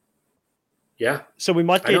wow! Yeah. So we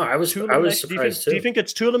might get. I was surprised too. Do you think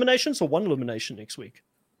it's 2 eliminations or 1 elimination next week?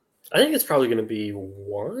 I think it's probably going to be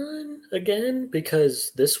 1 again,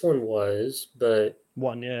 because this one was, but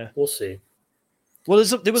 1, yeah. We'll see. Well,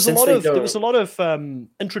 there was a lot of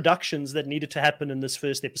introductions that needed to happen in this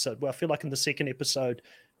first episode. Well, I feel like in the second episode,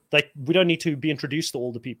 we don't need to be introduced to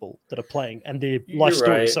all the people that are playing and their life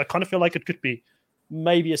stories. Right. So I kind of feel like it could be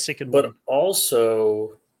maybe a second one. But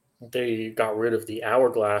also, they got rid of the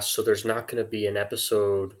hourglass, so there's not going to be an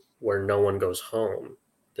episode where no one goes home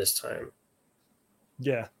this time.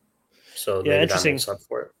 Yeah. So maybe interesting. That makes up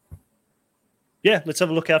for it. Yeah, let's have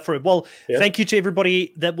a look out for it. Well, Thank you to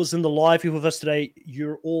everybody that was in the live here with us today.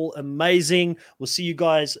 You're all amazing. We'll see you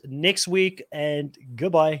guys next week, and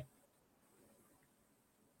goodbye.